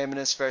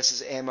feminist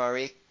versus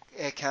MRA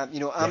camp.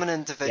 I'm an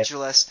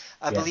individualist.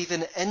 I believe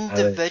in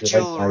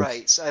individual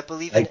rights. I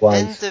believe in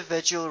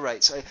individual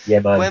rights.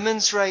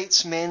 Women's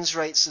rights, men's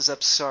rights is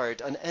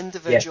absurd. An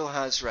individual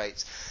has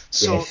rights.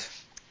 So,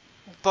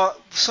 but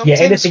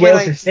sometimes anything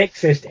else is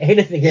sexist.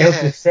 Anything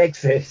else is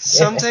sexist.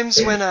 Sometimes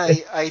when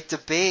I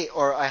debate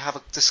or I have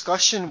a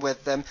discussion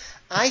with them,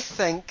 I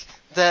think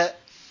that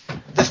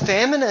the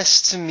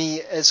feminist to me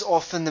is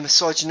often the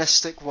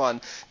misogynistic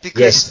one,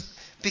 because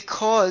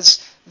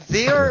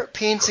they're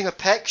painting a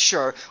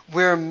picture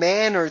where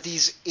men are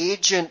these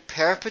agent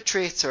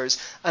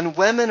perpetrators and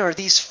women are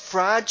these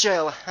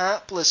fragile,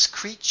 hapless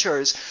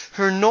creatures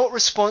who are not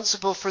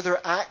responsible for their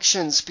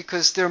actions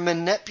because they're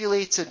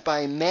manipulated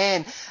by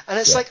men. And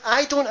it's like,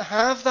 I don't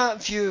have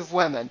that view of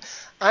women.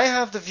 I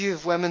have the view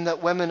of women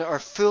that women are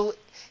full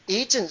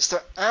agents,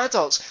 they're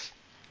adults.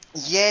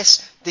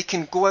 Yes, they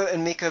can go out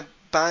and make a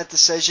bad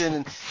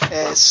decision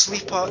and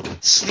sleep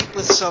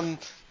with some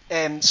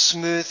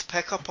smooth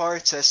pickup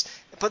artist,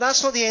 but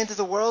that's not the end of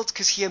the world,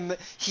 because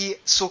he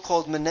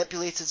so-called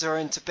manipulated her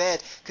into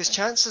bed, because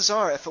chances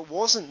are if it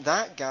wasn't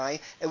that guy,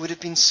 it would have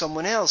been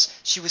someone else.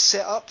 She was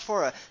set up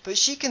for it, but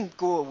she can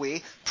go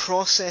away,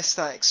 process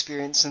that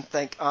experience and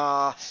think,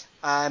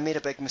 I made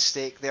a big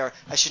mistake there,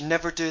 I should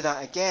never do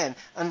that again,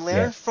 and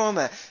learn from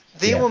it.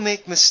 They will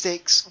make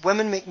mistakes.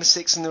 Women make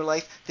mistakes in their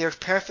life. They're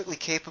perfectly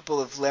capable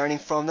of learning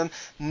from them.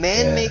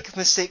 Men make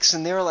mistakes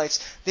in their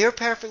lives. They're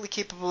perfectly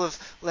capable of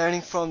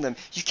learning from them.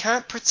 You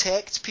can't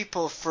protect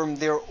people from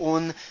their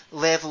own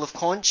level of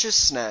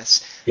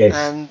consciousness. Yes.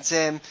 And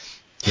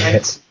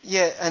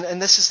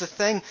this is the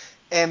thing.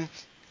 In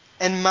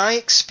my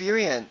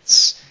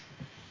experience,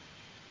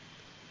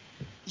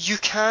 you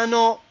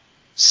cannot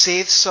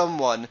save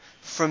someone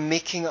from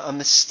making a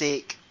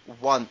mistake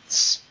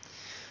once.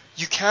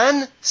 You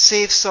can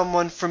save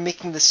someone from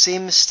making the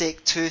same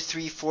mistake 2,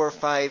 3, 4,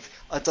 5,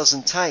 a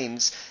dozen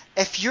times.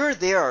 If you're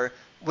there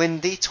when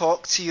they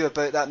talk to you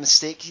about that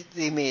mistake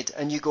they made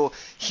and you go,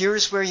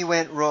 here's where you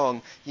went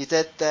wrong, you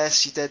did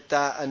this, you did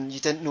that, and you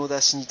didn't know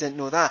this and you didn't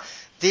know that.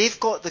 They've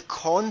got the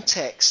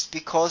context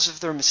because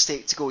of their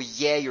mistake to go,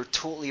 yeah, you're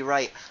totally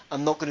right,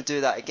 I'm not going to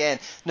do that again.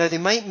 Now, they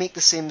might make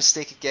the same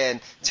mistake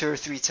again 2 or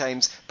 3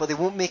 times, but they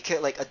won't make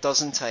it like a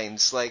dozen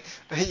times,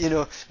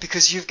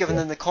 because you've given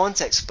them the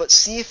context. But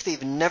see if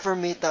they've never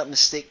made that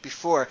mistake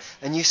before,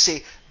 and you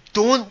say,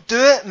 don't do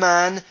it,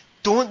 man,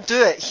 don't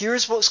do it,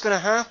 here's what's going to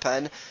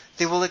happen.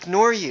 They will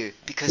ignore you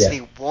because Yeah.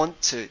 they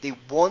want to. They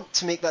want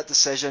to make that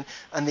decision,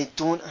 and they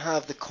don't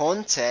have the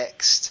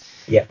context.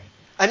 Yeah.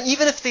 And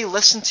even if they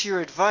listen to your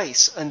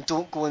advice and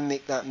don't go and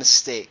make that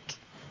mistake,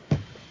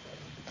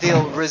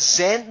 they'll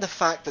resent the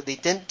fact that they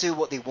didn't do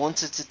what they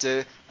wanted to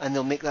do, and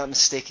they'll make that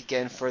mistake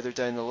again further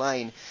down the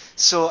line.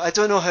 So I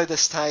don't know how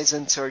this ties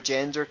into our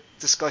gender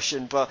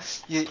discussion, but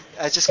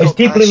I just got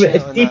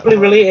passionate on that deeply part.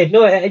 related.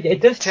 No,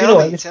 it does. Tell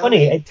me, It's tell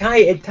funny. me. It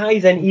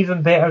ties in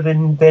even better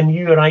than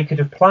you or I could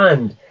have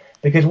planned,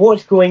 because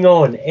what's going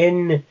on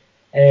in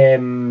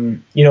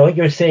like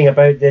you were saying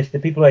about this, the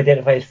people who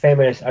identify as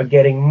feminists are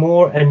getting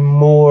more and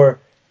more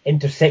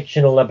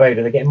intersectional about it.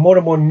 They're getting more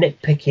and more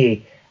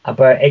nitpicky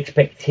about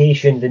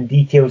expectations and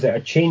details that are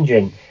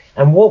changing.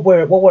 And what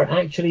we're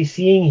actually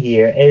seeing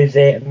here is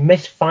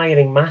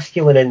misfiring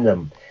masculine in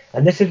them.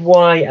 And this is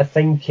why I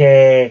think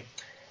there's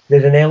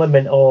an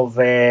element of,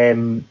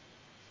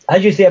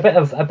 as you say, a bit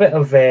of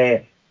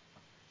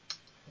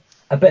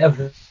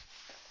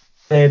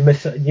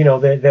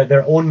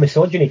their own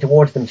misogyny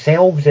towards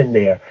themselves in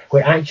there,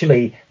 where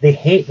actually they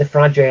hate the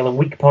fragile and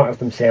weak part of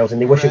themselves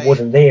and they wish it Right.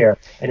 wasn't there,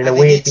 and in And a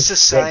they way need it's been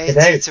projected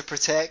society out. to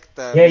protect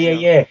them.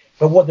 Yeah.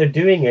 But what they're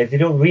doing is they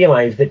don't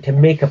realise that to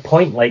make a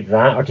point like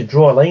that or to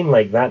draw a line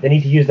like that, they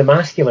need to use the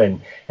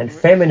masculine. And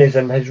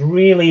feminism has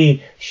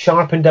really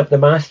sharpened up the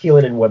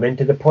masculine in women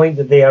to the point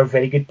that they are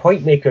very good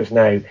point makers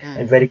now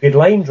and very good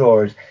line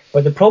drawers.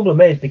 But the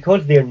problem is,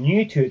 because they're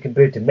new to it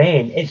compared to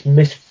men, it's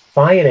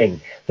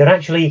misfiring. They're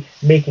actually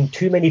making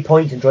too many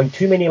points and drawing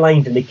too many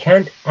lines, and they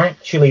can't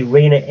actually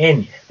rein it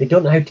in. They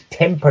don't know how to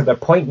temper their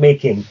point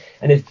making,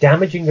 and it's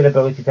damaging their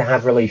ability to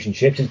have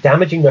relationships, it's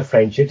damaging their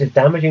friendships, it's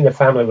damaging their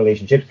family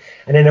relationships,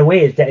 and in a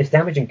way it's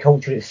damaging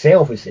culture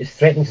itself, it's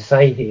threatening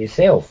society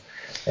itself.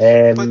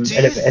 But do In you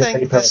a very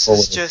think this powerful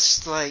is way.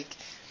 just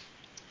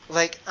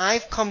like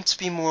I've come to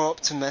be more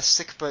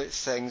optimistic about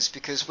things,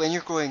 because when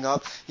you're growing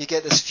up you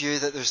get this view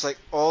that there's like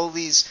all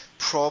these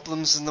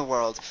problems in the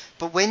world,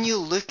 but when you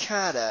look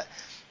at it,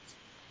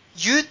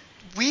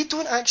 we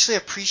don't actually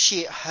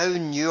appreciate how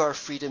new our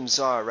freedoms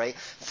are, right?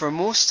 For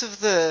most of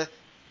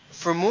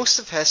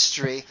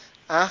history,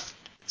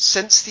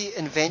 since the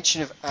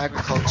invention of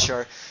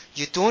agriculture,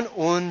 you don't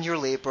own your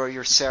labor,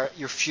 your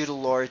feudal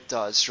lord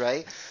does,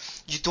 right?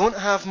 You don't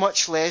have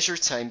much leisure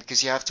time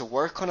because you have to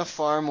work on a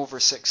farm over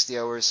 60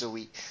 hours a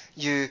week.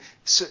 You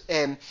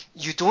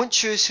don't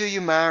choose who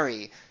you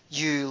marry.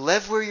 You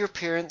live where your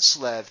parents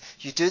live.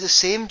 You do the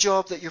same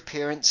job that your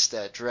parents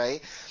did,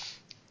 right?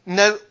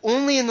 Now,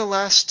 only in the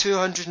last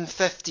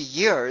 250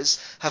 years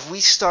have we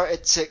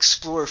started to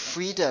explore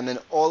freedom in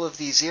all of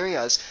these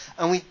areas,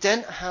 and we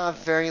didn't have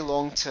very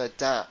long to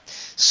adapt.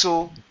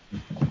 So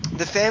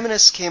the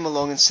feminists came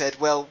along and said,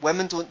 well,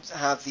 women don't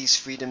have these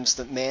freedoms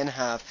that men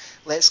have.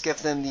 Let's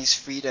give them these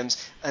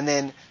freedoms. And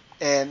then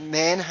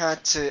men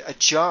had to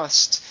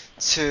adjust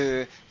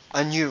to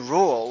a new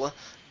role.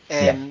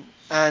 And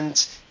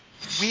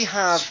we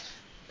have...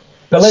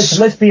 But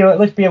let's be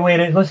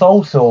aware. Let's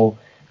also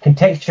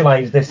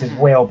contextualize this as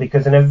well,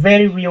 because in a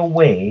very real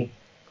way,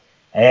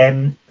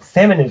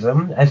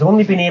 feminism has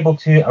only been able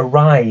to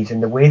arise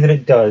in the way that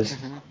it does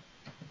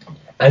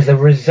as a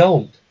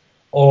result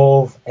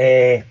of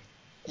certain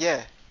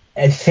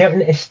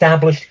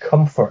established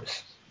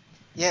comforts.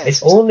 Yes.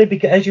 It's only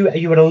because, as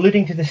you were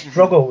alluding to, the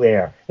struggle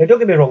there. Now, don't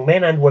get me wrong,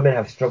 men and women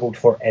have struggled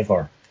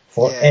forever,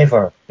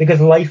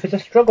 because life is a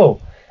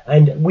struggle,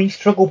 and we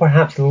struggle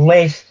perhaps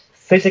less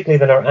physically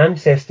than our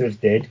ancestors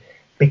did,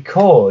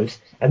 because,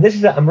 and this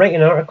is, I'm writing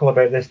an article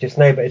about this just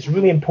now, but it's a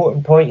really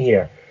important point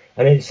here,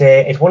 and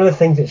it's one of the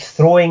things that's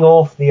throwing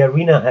off the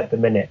arena at the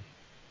minute,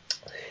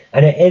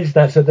 and it is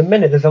that, so at the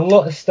minute there's a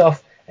lot of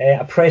stuff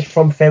oppressed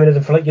from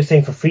feminism, for, like you're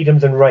saying, for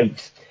freedoms and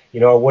rights,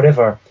 or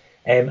whatever,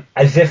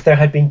 as if there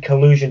had been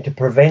collusion to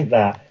prevent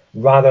that,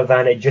 rather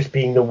than it just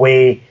being the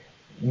way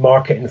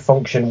market and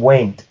function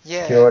went.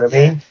 Yeah, do you know what I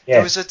mean? Yeah.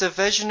 There was a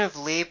division of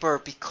labour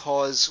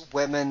because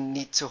women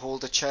need to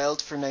hold a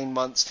child for 9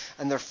 months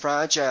and they're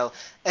fragile.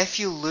 If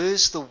you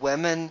lose the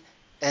women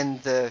in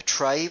the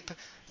tribe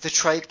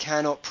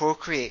cannot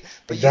procreate.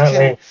 But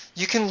exactly.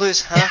 you can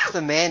lose half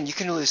the men, you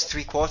can lose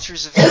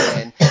 3/4 of the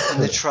men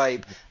in the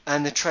tribe,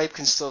 and the tribe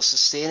can still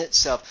sustain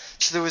itself.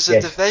 So there was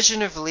a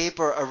division of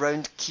labour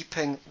around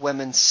keeping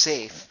women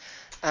safe,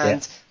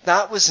 and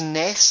that was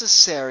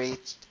necessary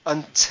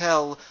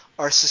until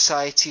our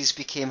societies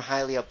became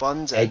highly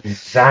abundant.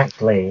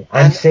 Exactly.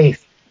 And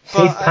safe.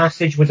 Safe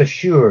passage was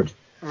assured.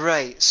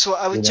 Right. So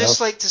I would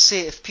just like to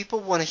say, if people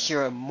want to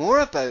hear more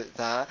about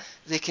that,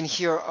 they can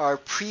hear our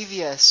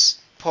previous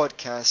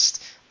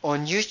podcast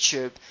on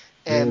YouTube.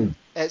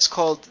 It's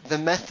called The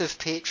Myth of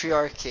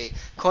Patriarchy.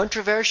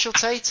 Controversial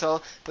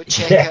title, but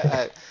check it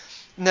out.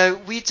 Now,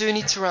 we do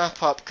need to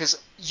wrap up, because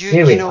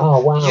you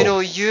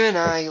and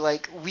I,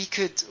 we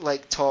could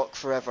talk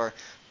forever,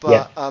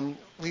 but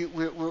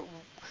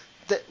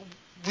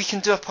we can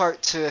do a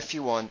part 2 if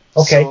you want.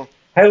 Okay. So,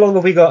 how long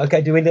have we got?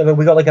 Okay, we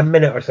got like a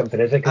minute or something,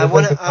 is it? Because I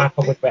want to wrap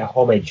up with a bit of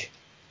homage.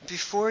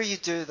 Before you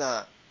do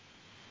that,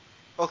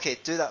 okay,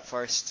 do that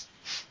first.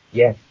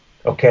 Yeah.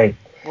 Okay.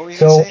 What were you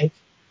going to say?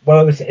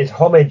 Well, it's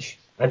homage,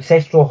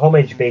 ancestral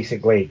homage,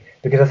 basically,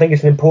 because I think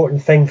it's an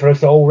important thing for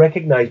us to all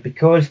recognise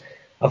because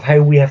of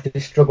how we have to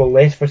struggle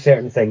less for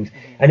certain things.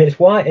 And it's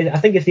why, I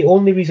think it's the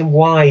only reason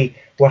why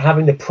we're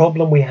having the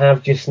problem we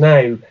have just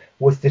now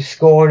with the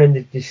scorn and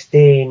the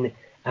disdain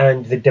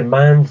and the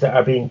demands that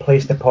are being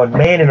placed upon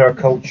men in our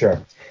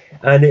culture.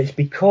 And it's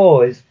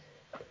because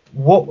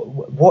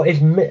what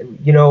is,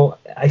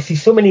 I see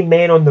so many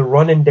men on the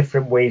run in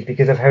different ways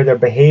because of how their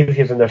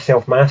behaviours and their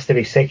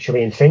self-mastery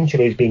sexually and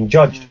sensually is being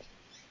judged.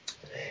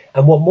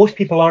 And what most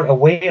people aren't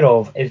aware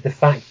of is the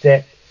fact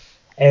that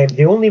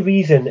the only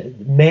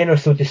reason men are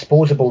so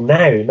disposable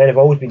now, men have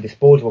always been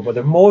disposable, but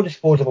they're more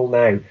disposable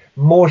now,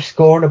 more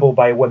scornable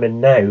by women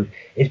now,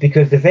 is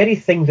because the very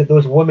things that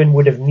those women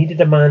would have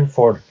needed a man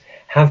for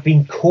have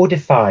been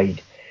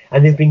codified.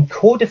 And they've been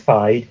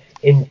codified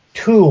in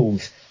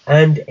tools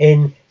and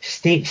in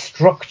state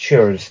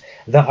structures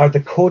that are the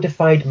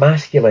codified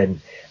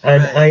masculine.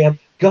 And Right. I am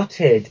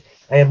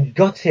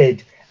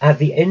gutted at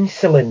the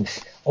insolence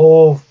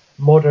of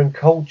modern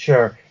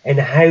culture and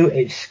how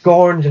it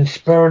scorns and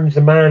spurns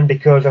the man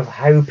because of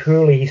how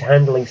poorly he's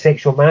handling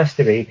sexual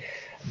mastery.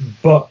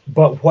 But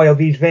while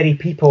these very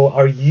people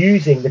are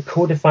using the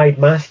codified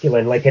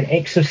masculine like an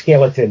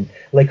exoskeleton,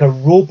 like a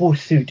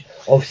robo-suit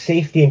of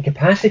safety and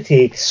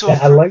capacity that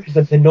allows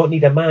them to not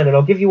need a man. And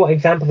I'll give you what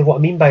examples of what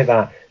I mean by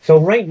that. So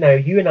right now,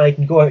 you and I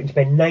can go out and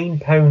spend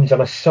 £9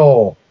 on a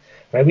saw.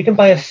 Right? We can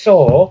buy a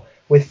saw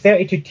with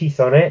 32 teeth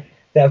on it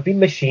that have been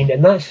machined,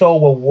 and that saw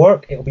will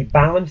work. It'll be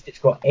balanced. It's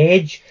got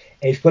edge.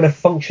 It's going to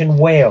function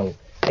well.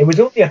 It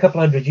was only a couple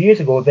hundred years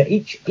ago that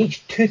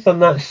each tooth on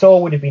that saw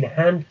would have been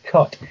hand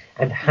cut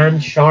and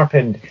hand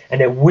sharpened,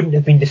 and it wouldn't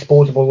have been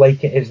disposable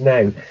like it is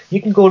now.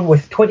 You can go in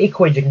with 20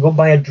 quid, you can go and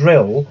buy a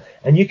drill,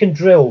 and you can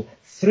drill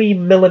 3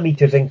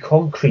 millimeters in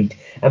concrete.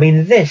 I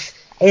mean, this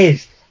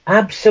is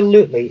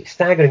absolutely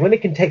staggering. Let me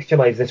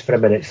contextualize this for a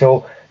minute.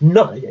 So,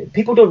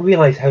 people don't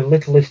realize how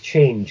little has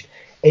changed.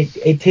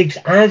 It takes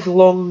as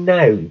long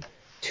now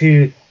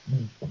to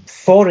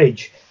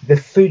forage the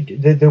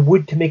food, the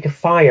wood to make a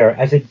fire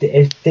as it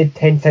did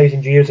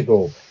 10,000 years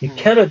ago. You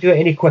cannot do it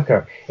any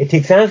quicker. It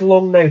takes as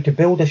long now to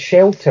build a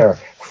shelter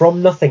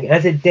from nothing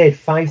as it did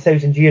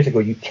 5,000 years ago.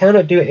 You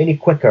cannot do it any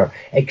quicker,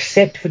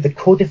 except for the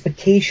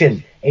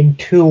codification in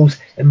tools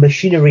and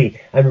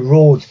machinery and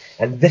roads.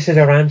 And this is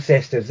our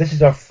ancestors, this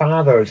is our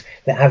fathers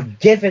that have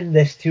given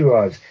this to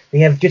us.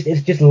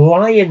 It's just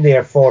lying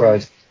there for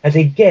us as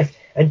a gift.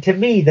 And to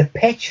me, the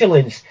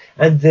petulance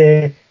and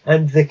the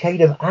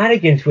kind of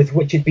arrogance with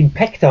which it's been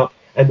picked up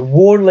and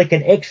worn like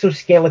an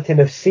exoskeleton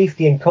of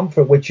safety and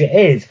comfort, which it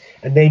is,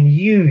 and then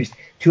used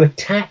to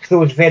attack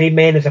those very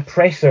men as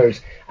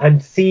oppressors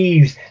and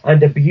thieves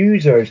and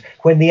abusers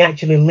when they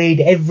actually laid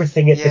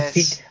everything at the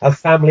feet of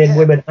family and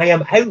women. I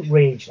am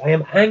outraged. I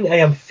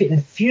am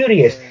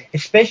furious,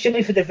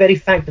 especially for the very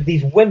fact that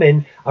these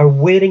women are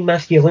wearing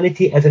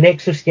masculinity as an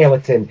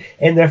exoskeleton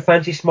in their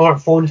fancy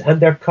smartphones and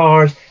their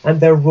cars and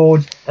their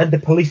roads and the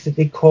police that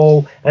they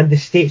call and the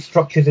state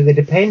structures that they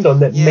depend on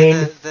that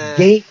men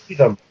gave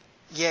them.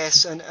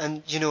 Yes, and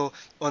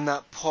on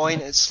that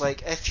point, it's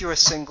like if you're a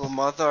single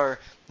mother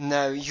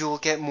now, you'll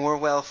get more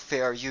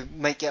welfare. You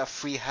might get a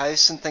free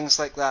house and things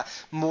like that.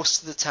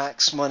 Most of the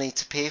tax money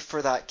to pay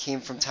for that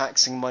came from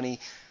taxing money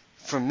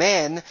from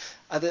men.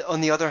 On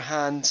the other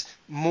hand,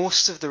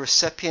 most of the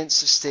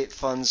recipients of state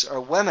funds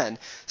are women.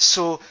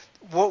 So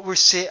what we're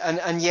saying,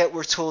 and yet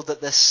we're told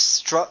that this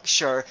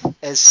structure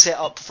is set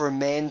up for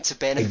men to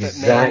benefit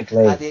men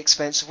at the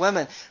expense of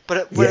women.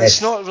 But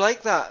it's not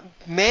like that.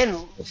 Men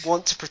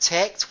want to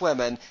protect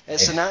women.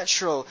 It's a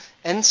natural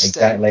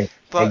instinct.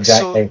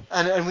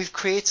 And we've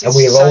created a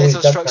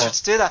societal structure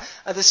to do that.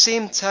 At the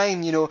same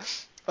time,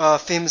 a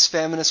famous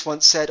feminist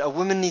once said, "A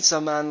woman needs a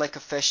man like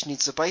a fish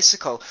needs a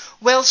bicycle."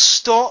 Well,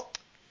 stop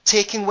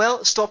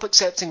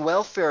accepting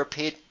welfare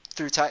paid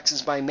through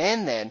taxes by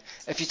men then.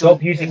 If you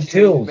stop using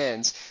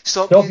tools.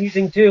 Stop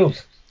using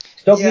tools.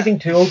 Stop using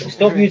tools.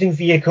 Stop using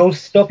vehicles.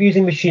 Stop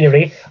using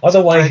machinery.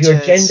 Otherwise, you're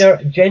gender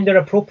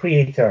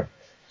appropriator.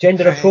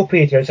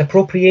 Appropriator. It's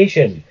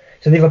appropriation.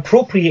 So they've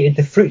appropriated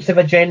the fruits of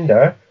a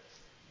gender.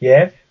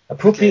 Yeah.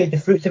 Appropriated the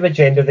fruits of a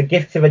gender, the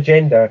gifts of a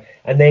gender,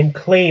 and then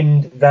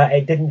claimed that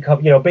it didn't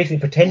come. Basically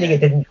pretending it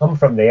didn't come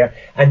from there,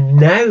 and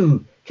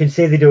now can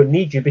say they don't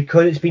need you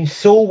because it's been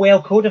so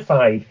well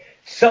codified.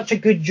 Such a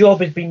good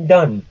job has been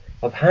done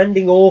of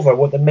handing over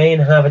what the men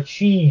have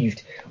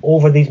achieved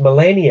over these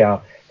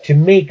millennia to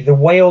make the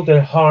wild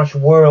and harsh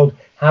world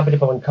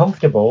habitable and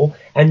comfortable.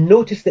 And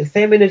notice that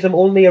feminism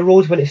only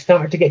arose when it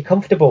started to get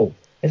comfortable.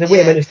 Then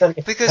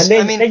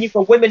you've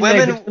got women now.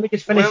 Let me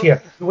just finish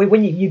here.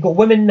 When you've got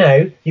women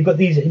now, you've got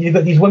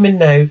these women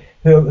now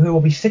who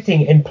will be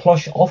sitting in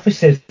plush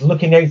offices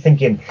looking out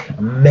thinking,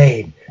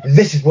 man,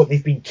 this is what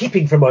they've been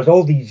keeping from us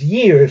all these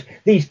years,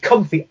 these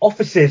comfy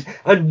offices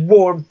and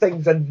warm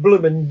things and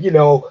blooming,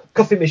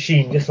 coffee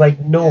machine. Just like,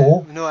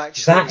 no, No,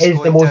 actually, it that was is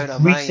the going most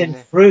down a recent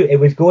mine. fruit. It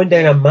was going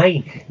down Yeah, a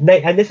mine.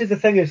 And this is the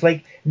thing, it's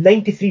like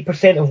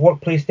 93% of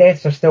workplace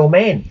deaths are still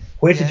men.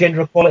 Where's the yeah.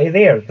 gender equality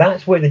there?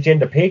 That's where the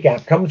gender pay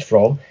gap comes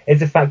from,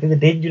 is the fact that the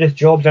dangerous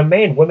jobs are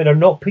men. Women are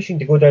not pushing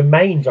to go down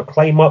mines or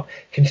climb up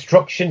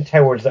construction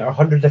towers that are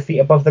hundreds of feet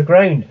above the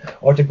ground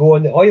or to go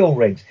on the oil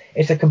rigs.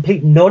 It's a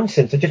complete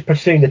nonsense. They're just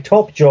pursuing the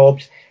top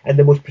jobs and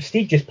the most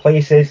prestigious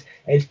places.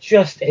 It's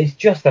just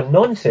a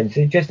nonsense.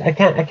 I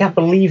can't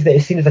believe that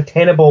it's seen as a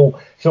tenable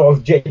sort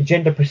of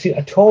gender pursuit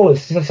at all.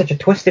 It's just such a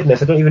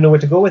twistedness. I don't even know where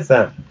to go with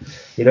that.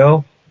 You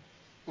know?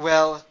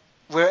 Well,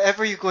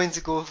 wherever you're going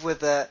to go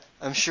with that,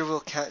 I'm sure we'll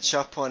catch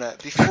up on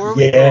it. Before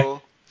we Yeah.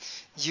 go,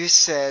 you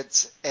said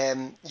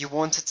you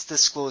wanted to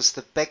disclose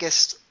the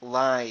biggest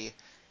lie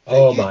that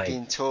Oh you'd my.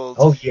 been told,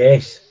 Oh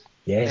yes.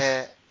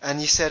 Yes. and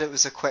you said it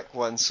was a quick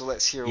one, so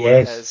let's hear what it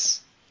Yes.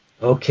 is.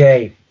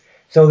 Okay.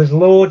 So there's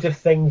loads of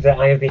things that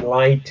I have been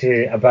lied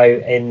to about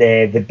in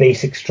the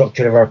basic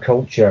structure of our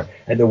culture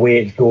and the way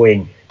it's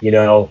going.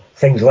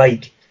 Things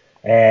like,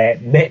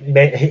 um,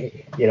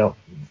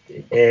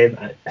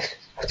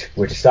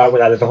 where to start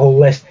with that? There's a whole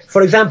list.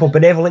 For example,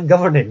 benevolent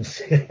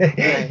governance. Right.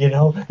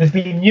 There's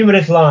been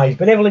numerous lies.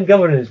 Benevolent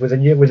governance was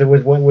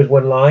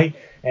one lie.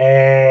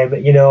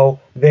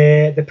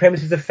 The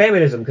premises of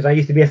feminism, because I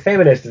used to be a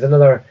feminist, is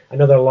another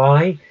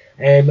lie.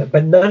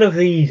 But none of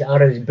these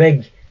are as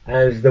big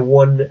as the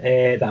one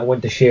that I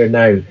want to share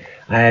now,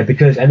 and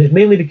it's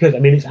mainly because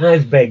it's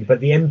as big, but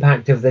the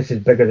impact of this is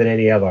bigger than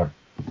any other,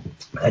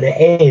 and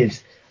it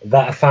is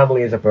that a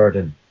family is a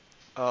burden.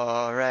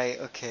 Oh, right.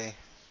 Okay.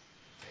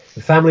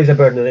 The family is a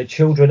burden, and that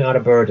children are a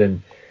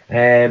burden,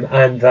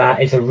 and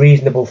that it's a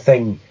reasonable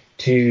thing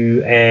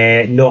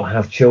to not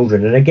have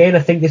children. And again, I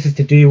think this is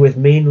to do with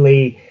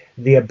mainly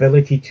the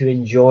ability to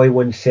enjoy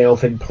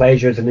oneself in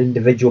pleasures and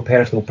individual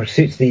personal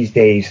pursuits these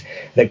days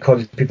that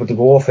causes people to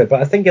go off it.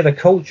 But I think as a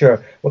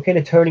culture, we're kind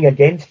of turning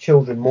against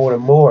children more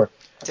and Hmm. more.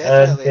 And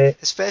Definitely,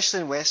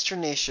 especially in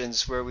Western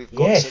nations where we've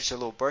got such yes, a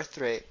low birth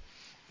rate.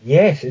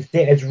 yes,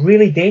 it's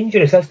really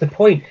dangerous. That's the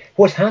point.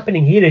 What's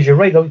happening here is, you're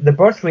right, the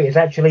birth rate is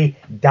actually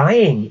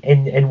dying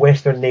in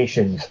Western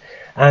nations.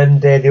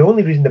 And the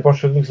only reason the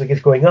birth rate looks like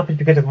it's going up is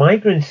because of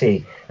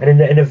migrancy.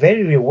 And in a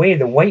very real way,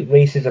 the white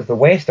races of the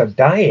West are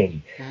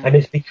dying. Hmm. And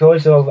it's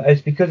because of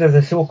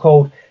the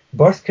so-called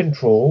birth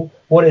control.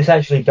 What it's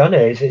actually done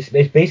is it's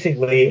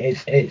basically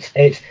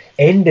it's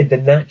ended the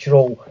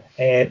natural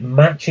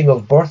matching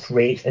of birth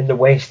rates in the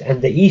West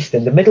and the East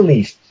and the Middle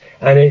East.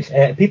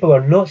 And people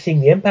are not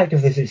seeing the impact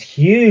of this. It's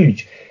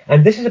huge.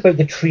 And this is about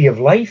the tree of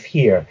life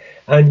here.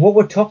 And what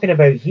we're talking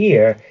about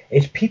here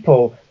is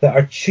people that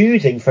are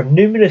choosing, for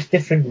numerous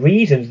different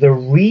reasons, they're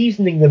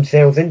reasoning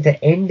themselves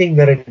into ending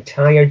their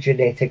entire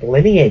genetic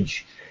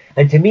lineage.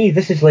 And to me,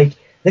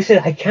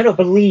 I cannot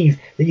believe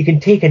that you can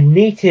take a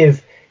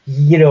native,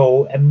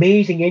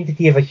 amazing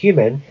entity of a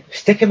human,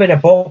 stick them in a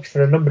box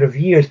for a number of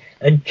years,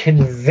 and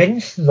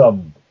convince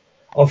them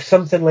of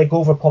something like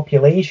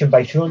overpopulation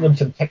by showing them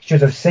some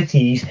pictures of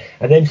cities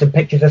and then some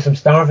pictures of some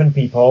starving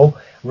people,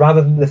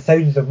 rather than the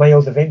thousands of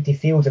miles of empty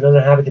fields and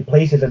uninhabited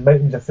places and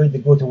mountains of food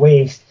that go to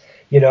waste.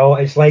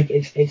 It's like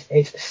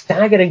it's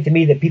staggering to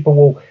me that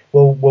people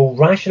will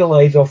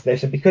rationalize off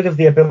this, and because of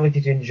the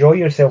ability to enjoy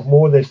yourself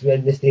more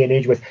in this day and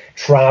age with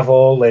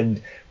travel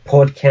and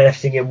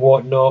podcasting and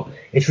whatnot,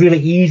 it's really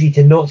easy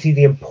to not see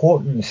the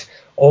importance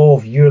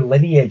of your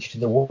lineage to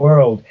the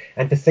world,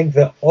 and to think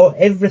that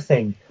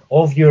everything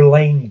of your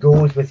line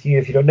goes with you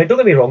if you don't. Now, don't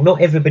get me wrong, not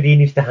everybody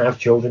needs to have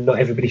children, not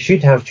everybody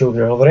should have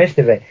children, and all the rest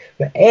of it.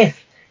 But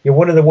if you're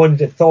one of the ones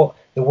that thought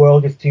the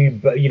world is too,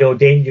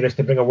 dangerous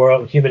to bring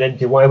a human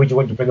into, why would you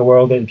want to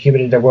bring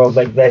human into a world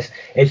like this?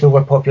 It's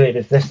overpopulated,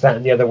 it's this, that,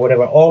 and the other,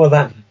 whatever. All of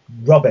that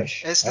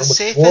rubbish. It's I the almost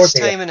swore safest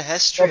there. time in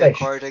history,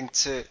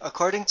 Rubbish.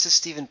 according to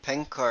Steven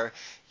Pinker,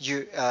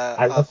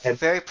 I a love him.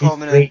 very He's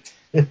prominent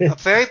great. a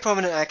very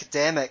prominent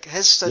academic.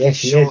 His studies Yes,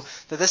 he show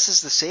is. that this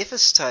is the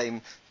safest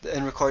time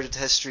in recorded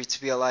history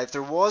to be alive.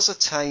 There was a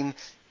time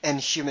in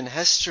human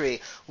history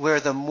where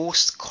the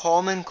most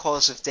common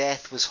cause of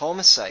death was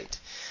homicide.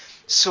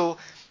 So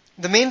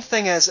the main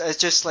thing is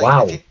just like if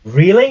Wow. you,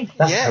 Really?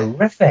 That's yeah,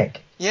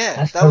 horrific. yeah,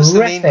 That's that was the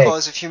main horrific.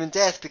 cause of human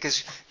death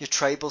because your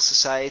tribal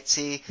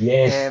society,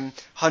 Yes.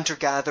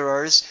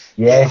 hunter-gatherers,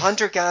 Yes.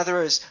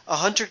 hunter-gatherers, a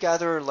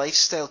hunter-gatherer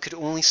lifestyle could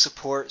only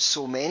support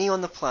so many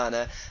on the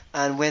planet,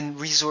 and when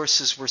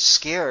resources were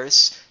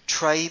scarce,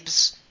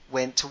 tribes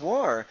went to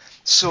war. Of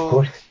So,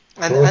 course.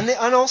 Of and course.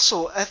 and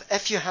also,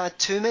 if you had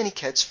too many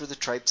kids for the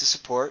tribe to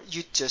support,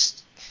 you'd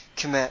just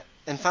commit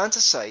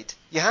infanticide.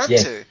 Yes.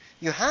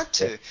 You had Yes.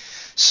 to.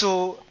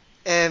 So,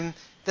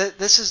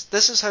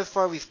 this is how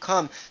far we've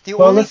come.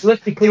 Well, let's be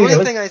The clear only here.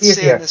 Let's thing be I'd clear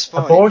say in here. this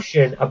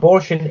point,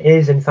 Abortion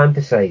is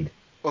infanticide.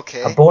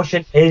 Okay.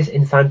 Abortion is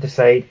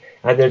infanticide,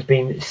 and there's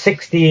been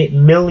 68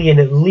 million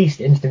at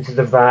least instances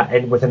of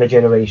that within a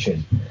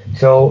generation.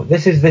 So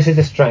this is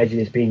a strategy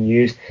that's being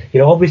used.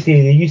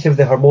 Obviously the use of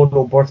the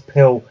hormonal birth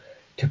pill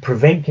to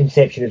prevent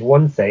conception is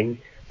one thing,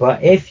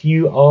 but if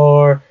you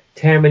are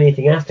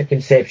terminating after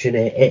conception,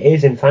 it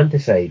is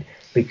infanticide,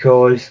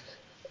 because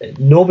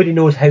nobody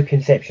knows how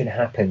conception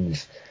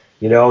happens.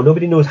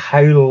 Nobody knows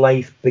how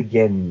life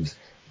begins,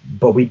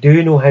 but we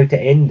do know how to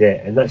end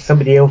it, and that's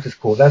somebody else's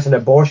quote. That's an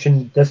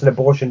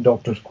abortion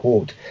doctor's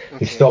quote, who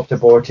Okay. stopped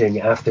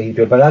aborting after he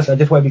did. But I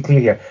just want to be clear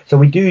here. So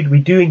we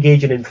do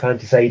engage in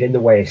infanticide in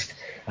the West,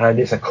 and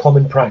it's a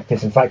common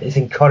practice. In fact, it's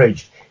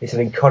encouraged. It's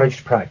an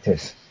encouraged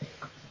practice.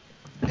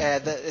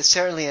 That it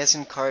certainly is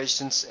encouraged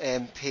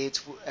and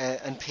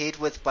paid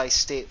with by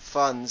state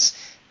funds.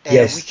 We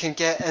Yes. can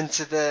get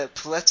into the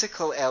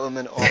political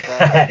element of it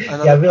Yeah,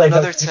 I realised that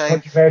another was a time,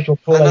 controversial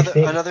pro-life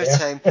statement another there.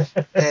 time,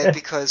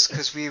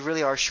 because we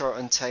really are short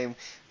on time.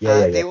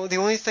 Yeah. The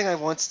only thing I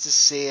wanted to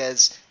say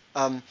is,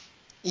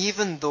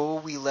 even though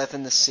we live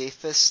in the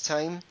safest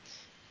time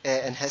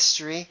in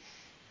history,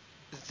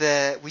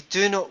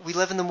 we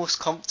live in the most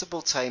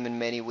comfortable time in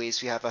many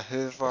ways. We have a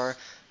Hoover,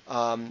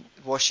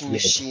 washing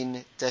Yes.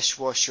 machine,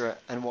 dishwasher,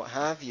 and what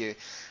have you.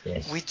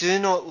 Yes. We do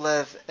not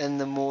live in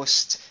the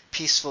most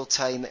peaceful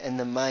time in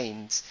the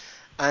mind.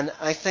 And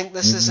I think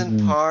this is in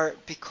Mm-hmm.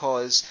 part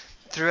because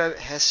throughout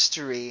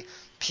history,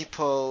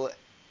 people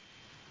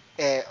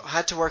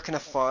had to work on a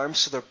farm,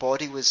 so their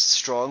body was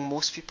strong.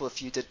 Most people,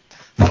 if you did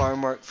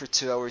farm work for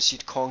 2 hours,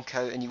 you'd conk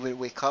out and you wouldn't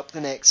wake up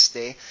the next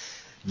day.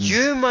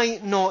 You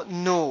might not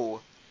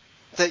know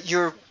that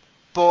your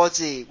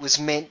body was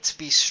meant to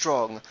be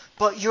strong,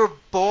 but your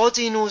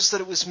body knows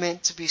that it was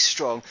meant to be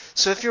strong.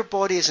 So if your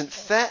body isn't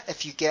fit,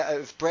 if you get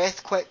out of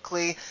breath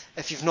quickly,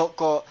 if you've not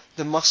got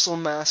the muscle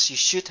mass you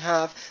should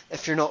have,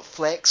 if you're not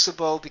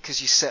flexible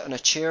because you sit on a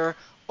chair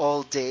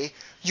all day,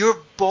 your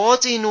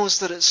body knows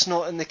that it's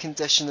not in the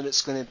condition that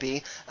it's going to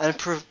be, and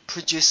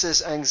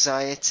produces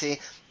anxiety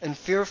and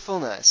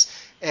fearfulness,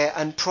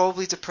 and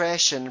probably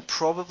depression,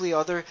 probably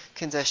other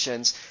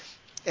conditions.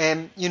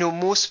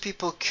 Most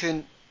people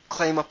couldn't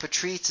climb up a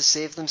tree to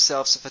save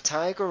themselves if a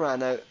tiger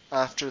ran out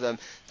after them.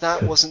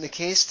 That wasn't the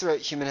case throughout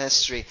human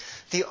history.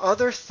 The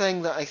other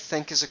thing that I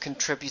think is a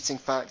contributing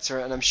factor,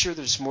 and I'm sure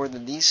there's more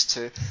than these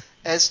two,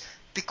 is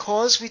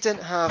because we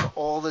didn't have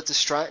all the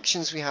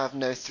distractions we have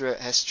now throughout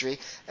history,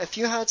 if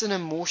you had an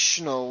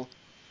emotional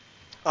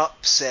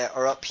upset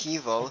or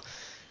upheaval,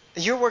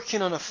 you're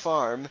working on a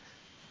farm,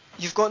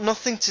 you've got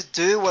nothing to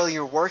do while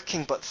you're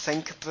working but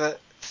think about,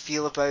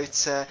 feel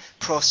about,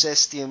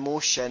 process the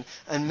emotion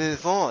and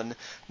move on.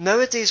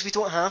 Nowadays we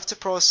don't have to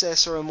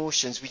process our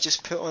emotions. We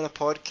just put on a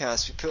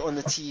podcast, we put on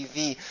the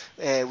TV,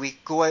 we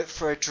go out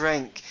for a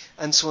drink,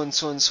 and so on,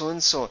 so on, so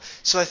on, so on.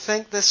 So I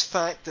think this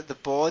fact that the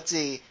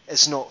body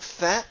is not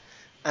fit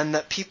and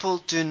that people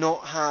do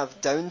not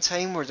have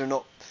downtime where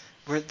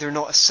they're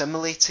not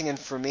assimilating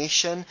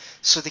information,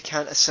 so they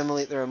can't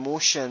assimilate their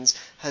emotions,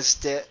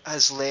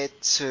 has led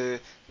to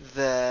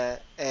the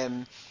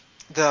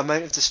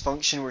amount of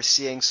dysfunction we're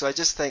seeing. So I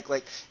just think,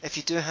 like, if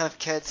you do have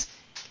kids,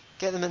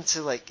 get them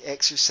into like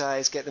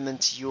exercise, get them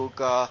into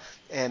yoga,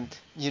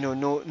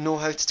 know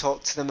how to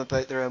talk to them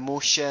about their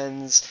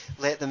emotions,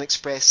 let them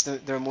express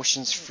their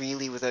emotions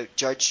freely without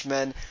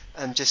judgment,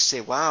 and just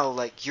say, wow,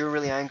 like, you're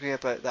really angry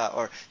about that,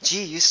 or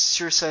gee, you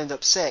sure sound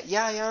upset.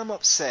 Yeah, I am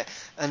upset.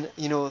 And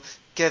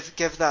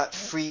give that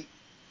free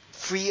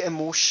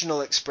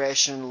emotional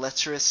expression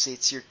literacy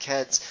to your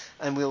kids,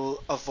 and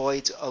we'll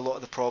avoid a lot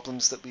of the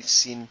problems that we've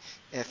seen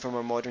from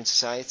our modern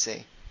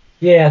society.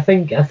 Yeah, I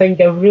think I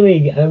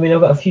mean,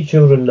 I've got a few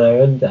children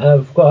now, and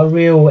I've got a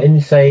real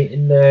insight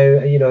now,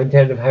 in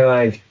terms of how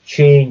I've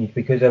changed,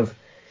 because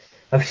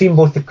I've seen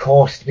both the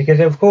cost, because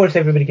of course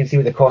everybody can see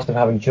what the cost of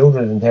having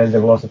children is in terms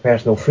of loss of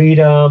personal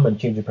freedom and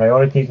change of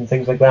priorities and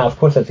things like that. Of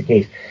course that's the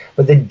case,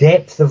 but the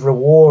depth of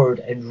reward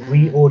and Mm,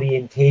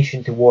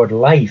 reorientation toward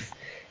life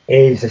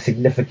is a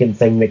significant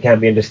thing that can't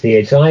be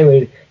understated. So I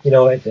would,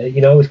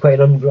 I was quite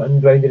an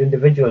ungrounded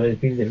individual, and it's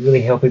been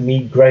really helping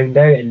me ground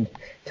out and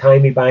tie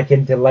me back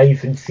into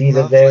life and see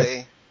that there,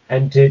 lovely.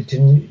 and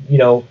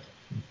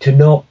to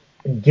not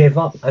give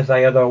up as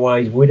I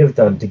otherwise would have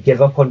done, to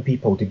give up on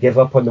people, to give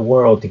up on the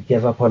world, to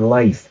give up on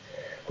life.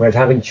 Whereas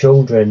having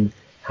children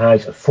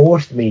has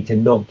forced me to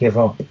not give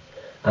up.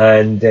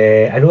 And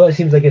I know it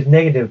seems like it's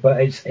negative,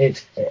 but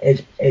it's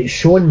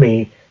shown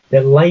me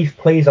that life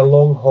plays a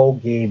long haul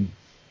game.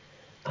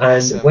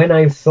 And Awesome. when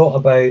I've thought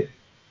about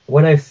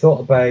the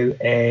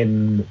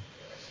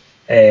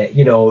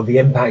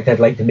impact I'd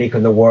like to make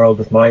on the world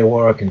with my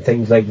work and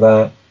things like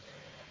that,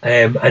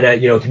 and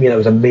to me that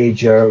was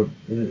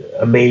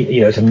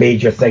it's a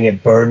major thing.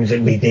 It burns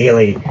in me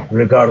daily,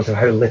 regardless of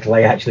how little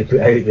I actually put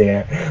out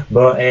there.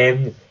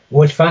 But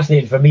what's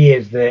fascinating for me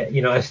is that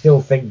I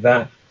still think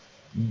that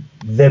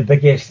the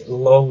biggest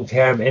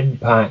long-term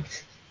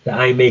impact that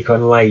I make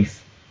on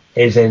life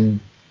is in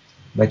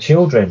my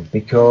children, Mm,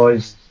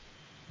 because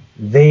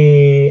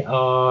they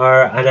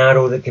are an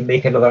arrow that can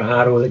make another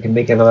arrow that can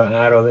make another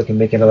arrow that can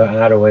make another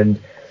arrow, and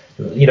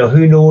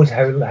who knows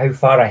how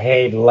far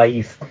ahead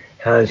life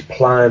has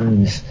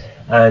plans,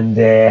 and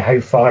how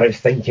far it's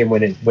thinking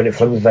when it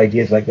flings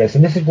ideas like this.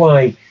 And this is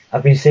why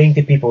I've been saying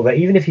to people that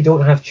even if you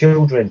don't have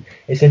children,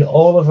 it's in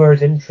all of our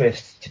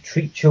interests to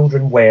treat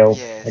children well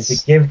and to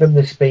Yes. give them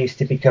the space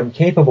to become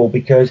capable,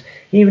 because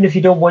even if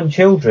you don't want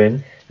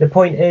children, the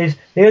point is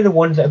they're the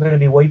ones that are going to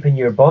be wiping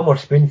your bum or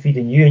spoon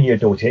feeding you in your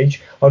dotage,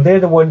 or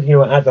they're the ones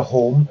at the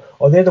home,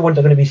 or they're the ones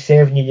that are going to be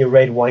serving you your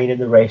red wine in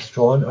the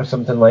restaurant or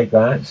something like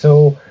that.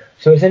 So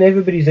it's in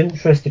everybody's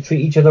interest to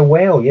treat each other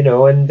well,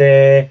 and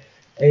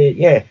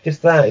yeah,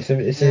 just that. Yeah.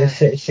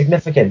 It's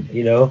significant, And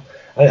there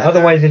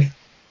Otherwise,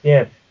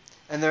 yeah.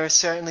 and there are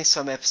certainly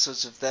some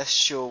episodes of this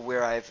show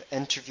where I've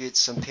interviewed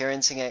some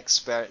parenting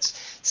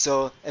experts.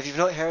 So if you've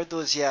not heard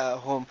those yet at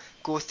home,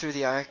 go through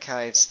the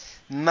archives.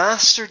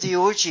 Master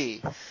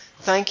Diogi,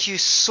 thank you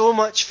so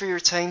much for your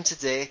time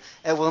today.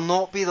 It will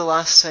not be the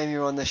last time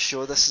you're on this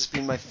show. This has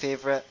been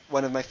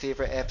one of my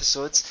favorite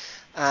episodes.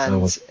 And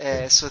Oh,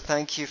 so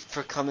thank you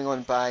for coming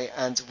on by,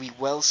 and we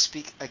will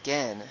speak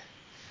again.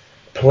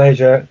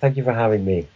 pleasure. Thank you for having me.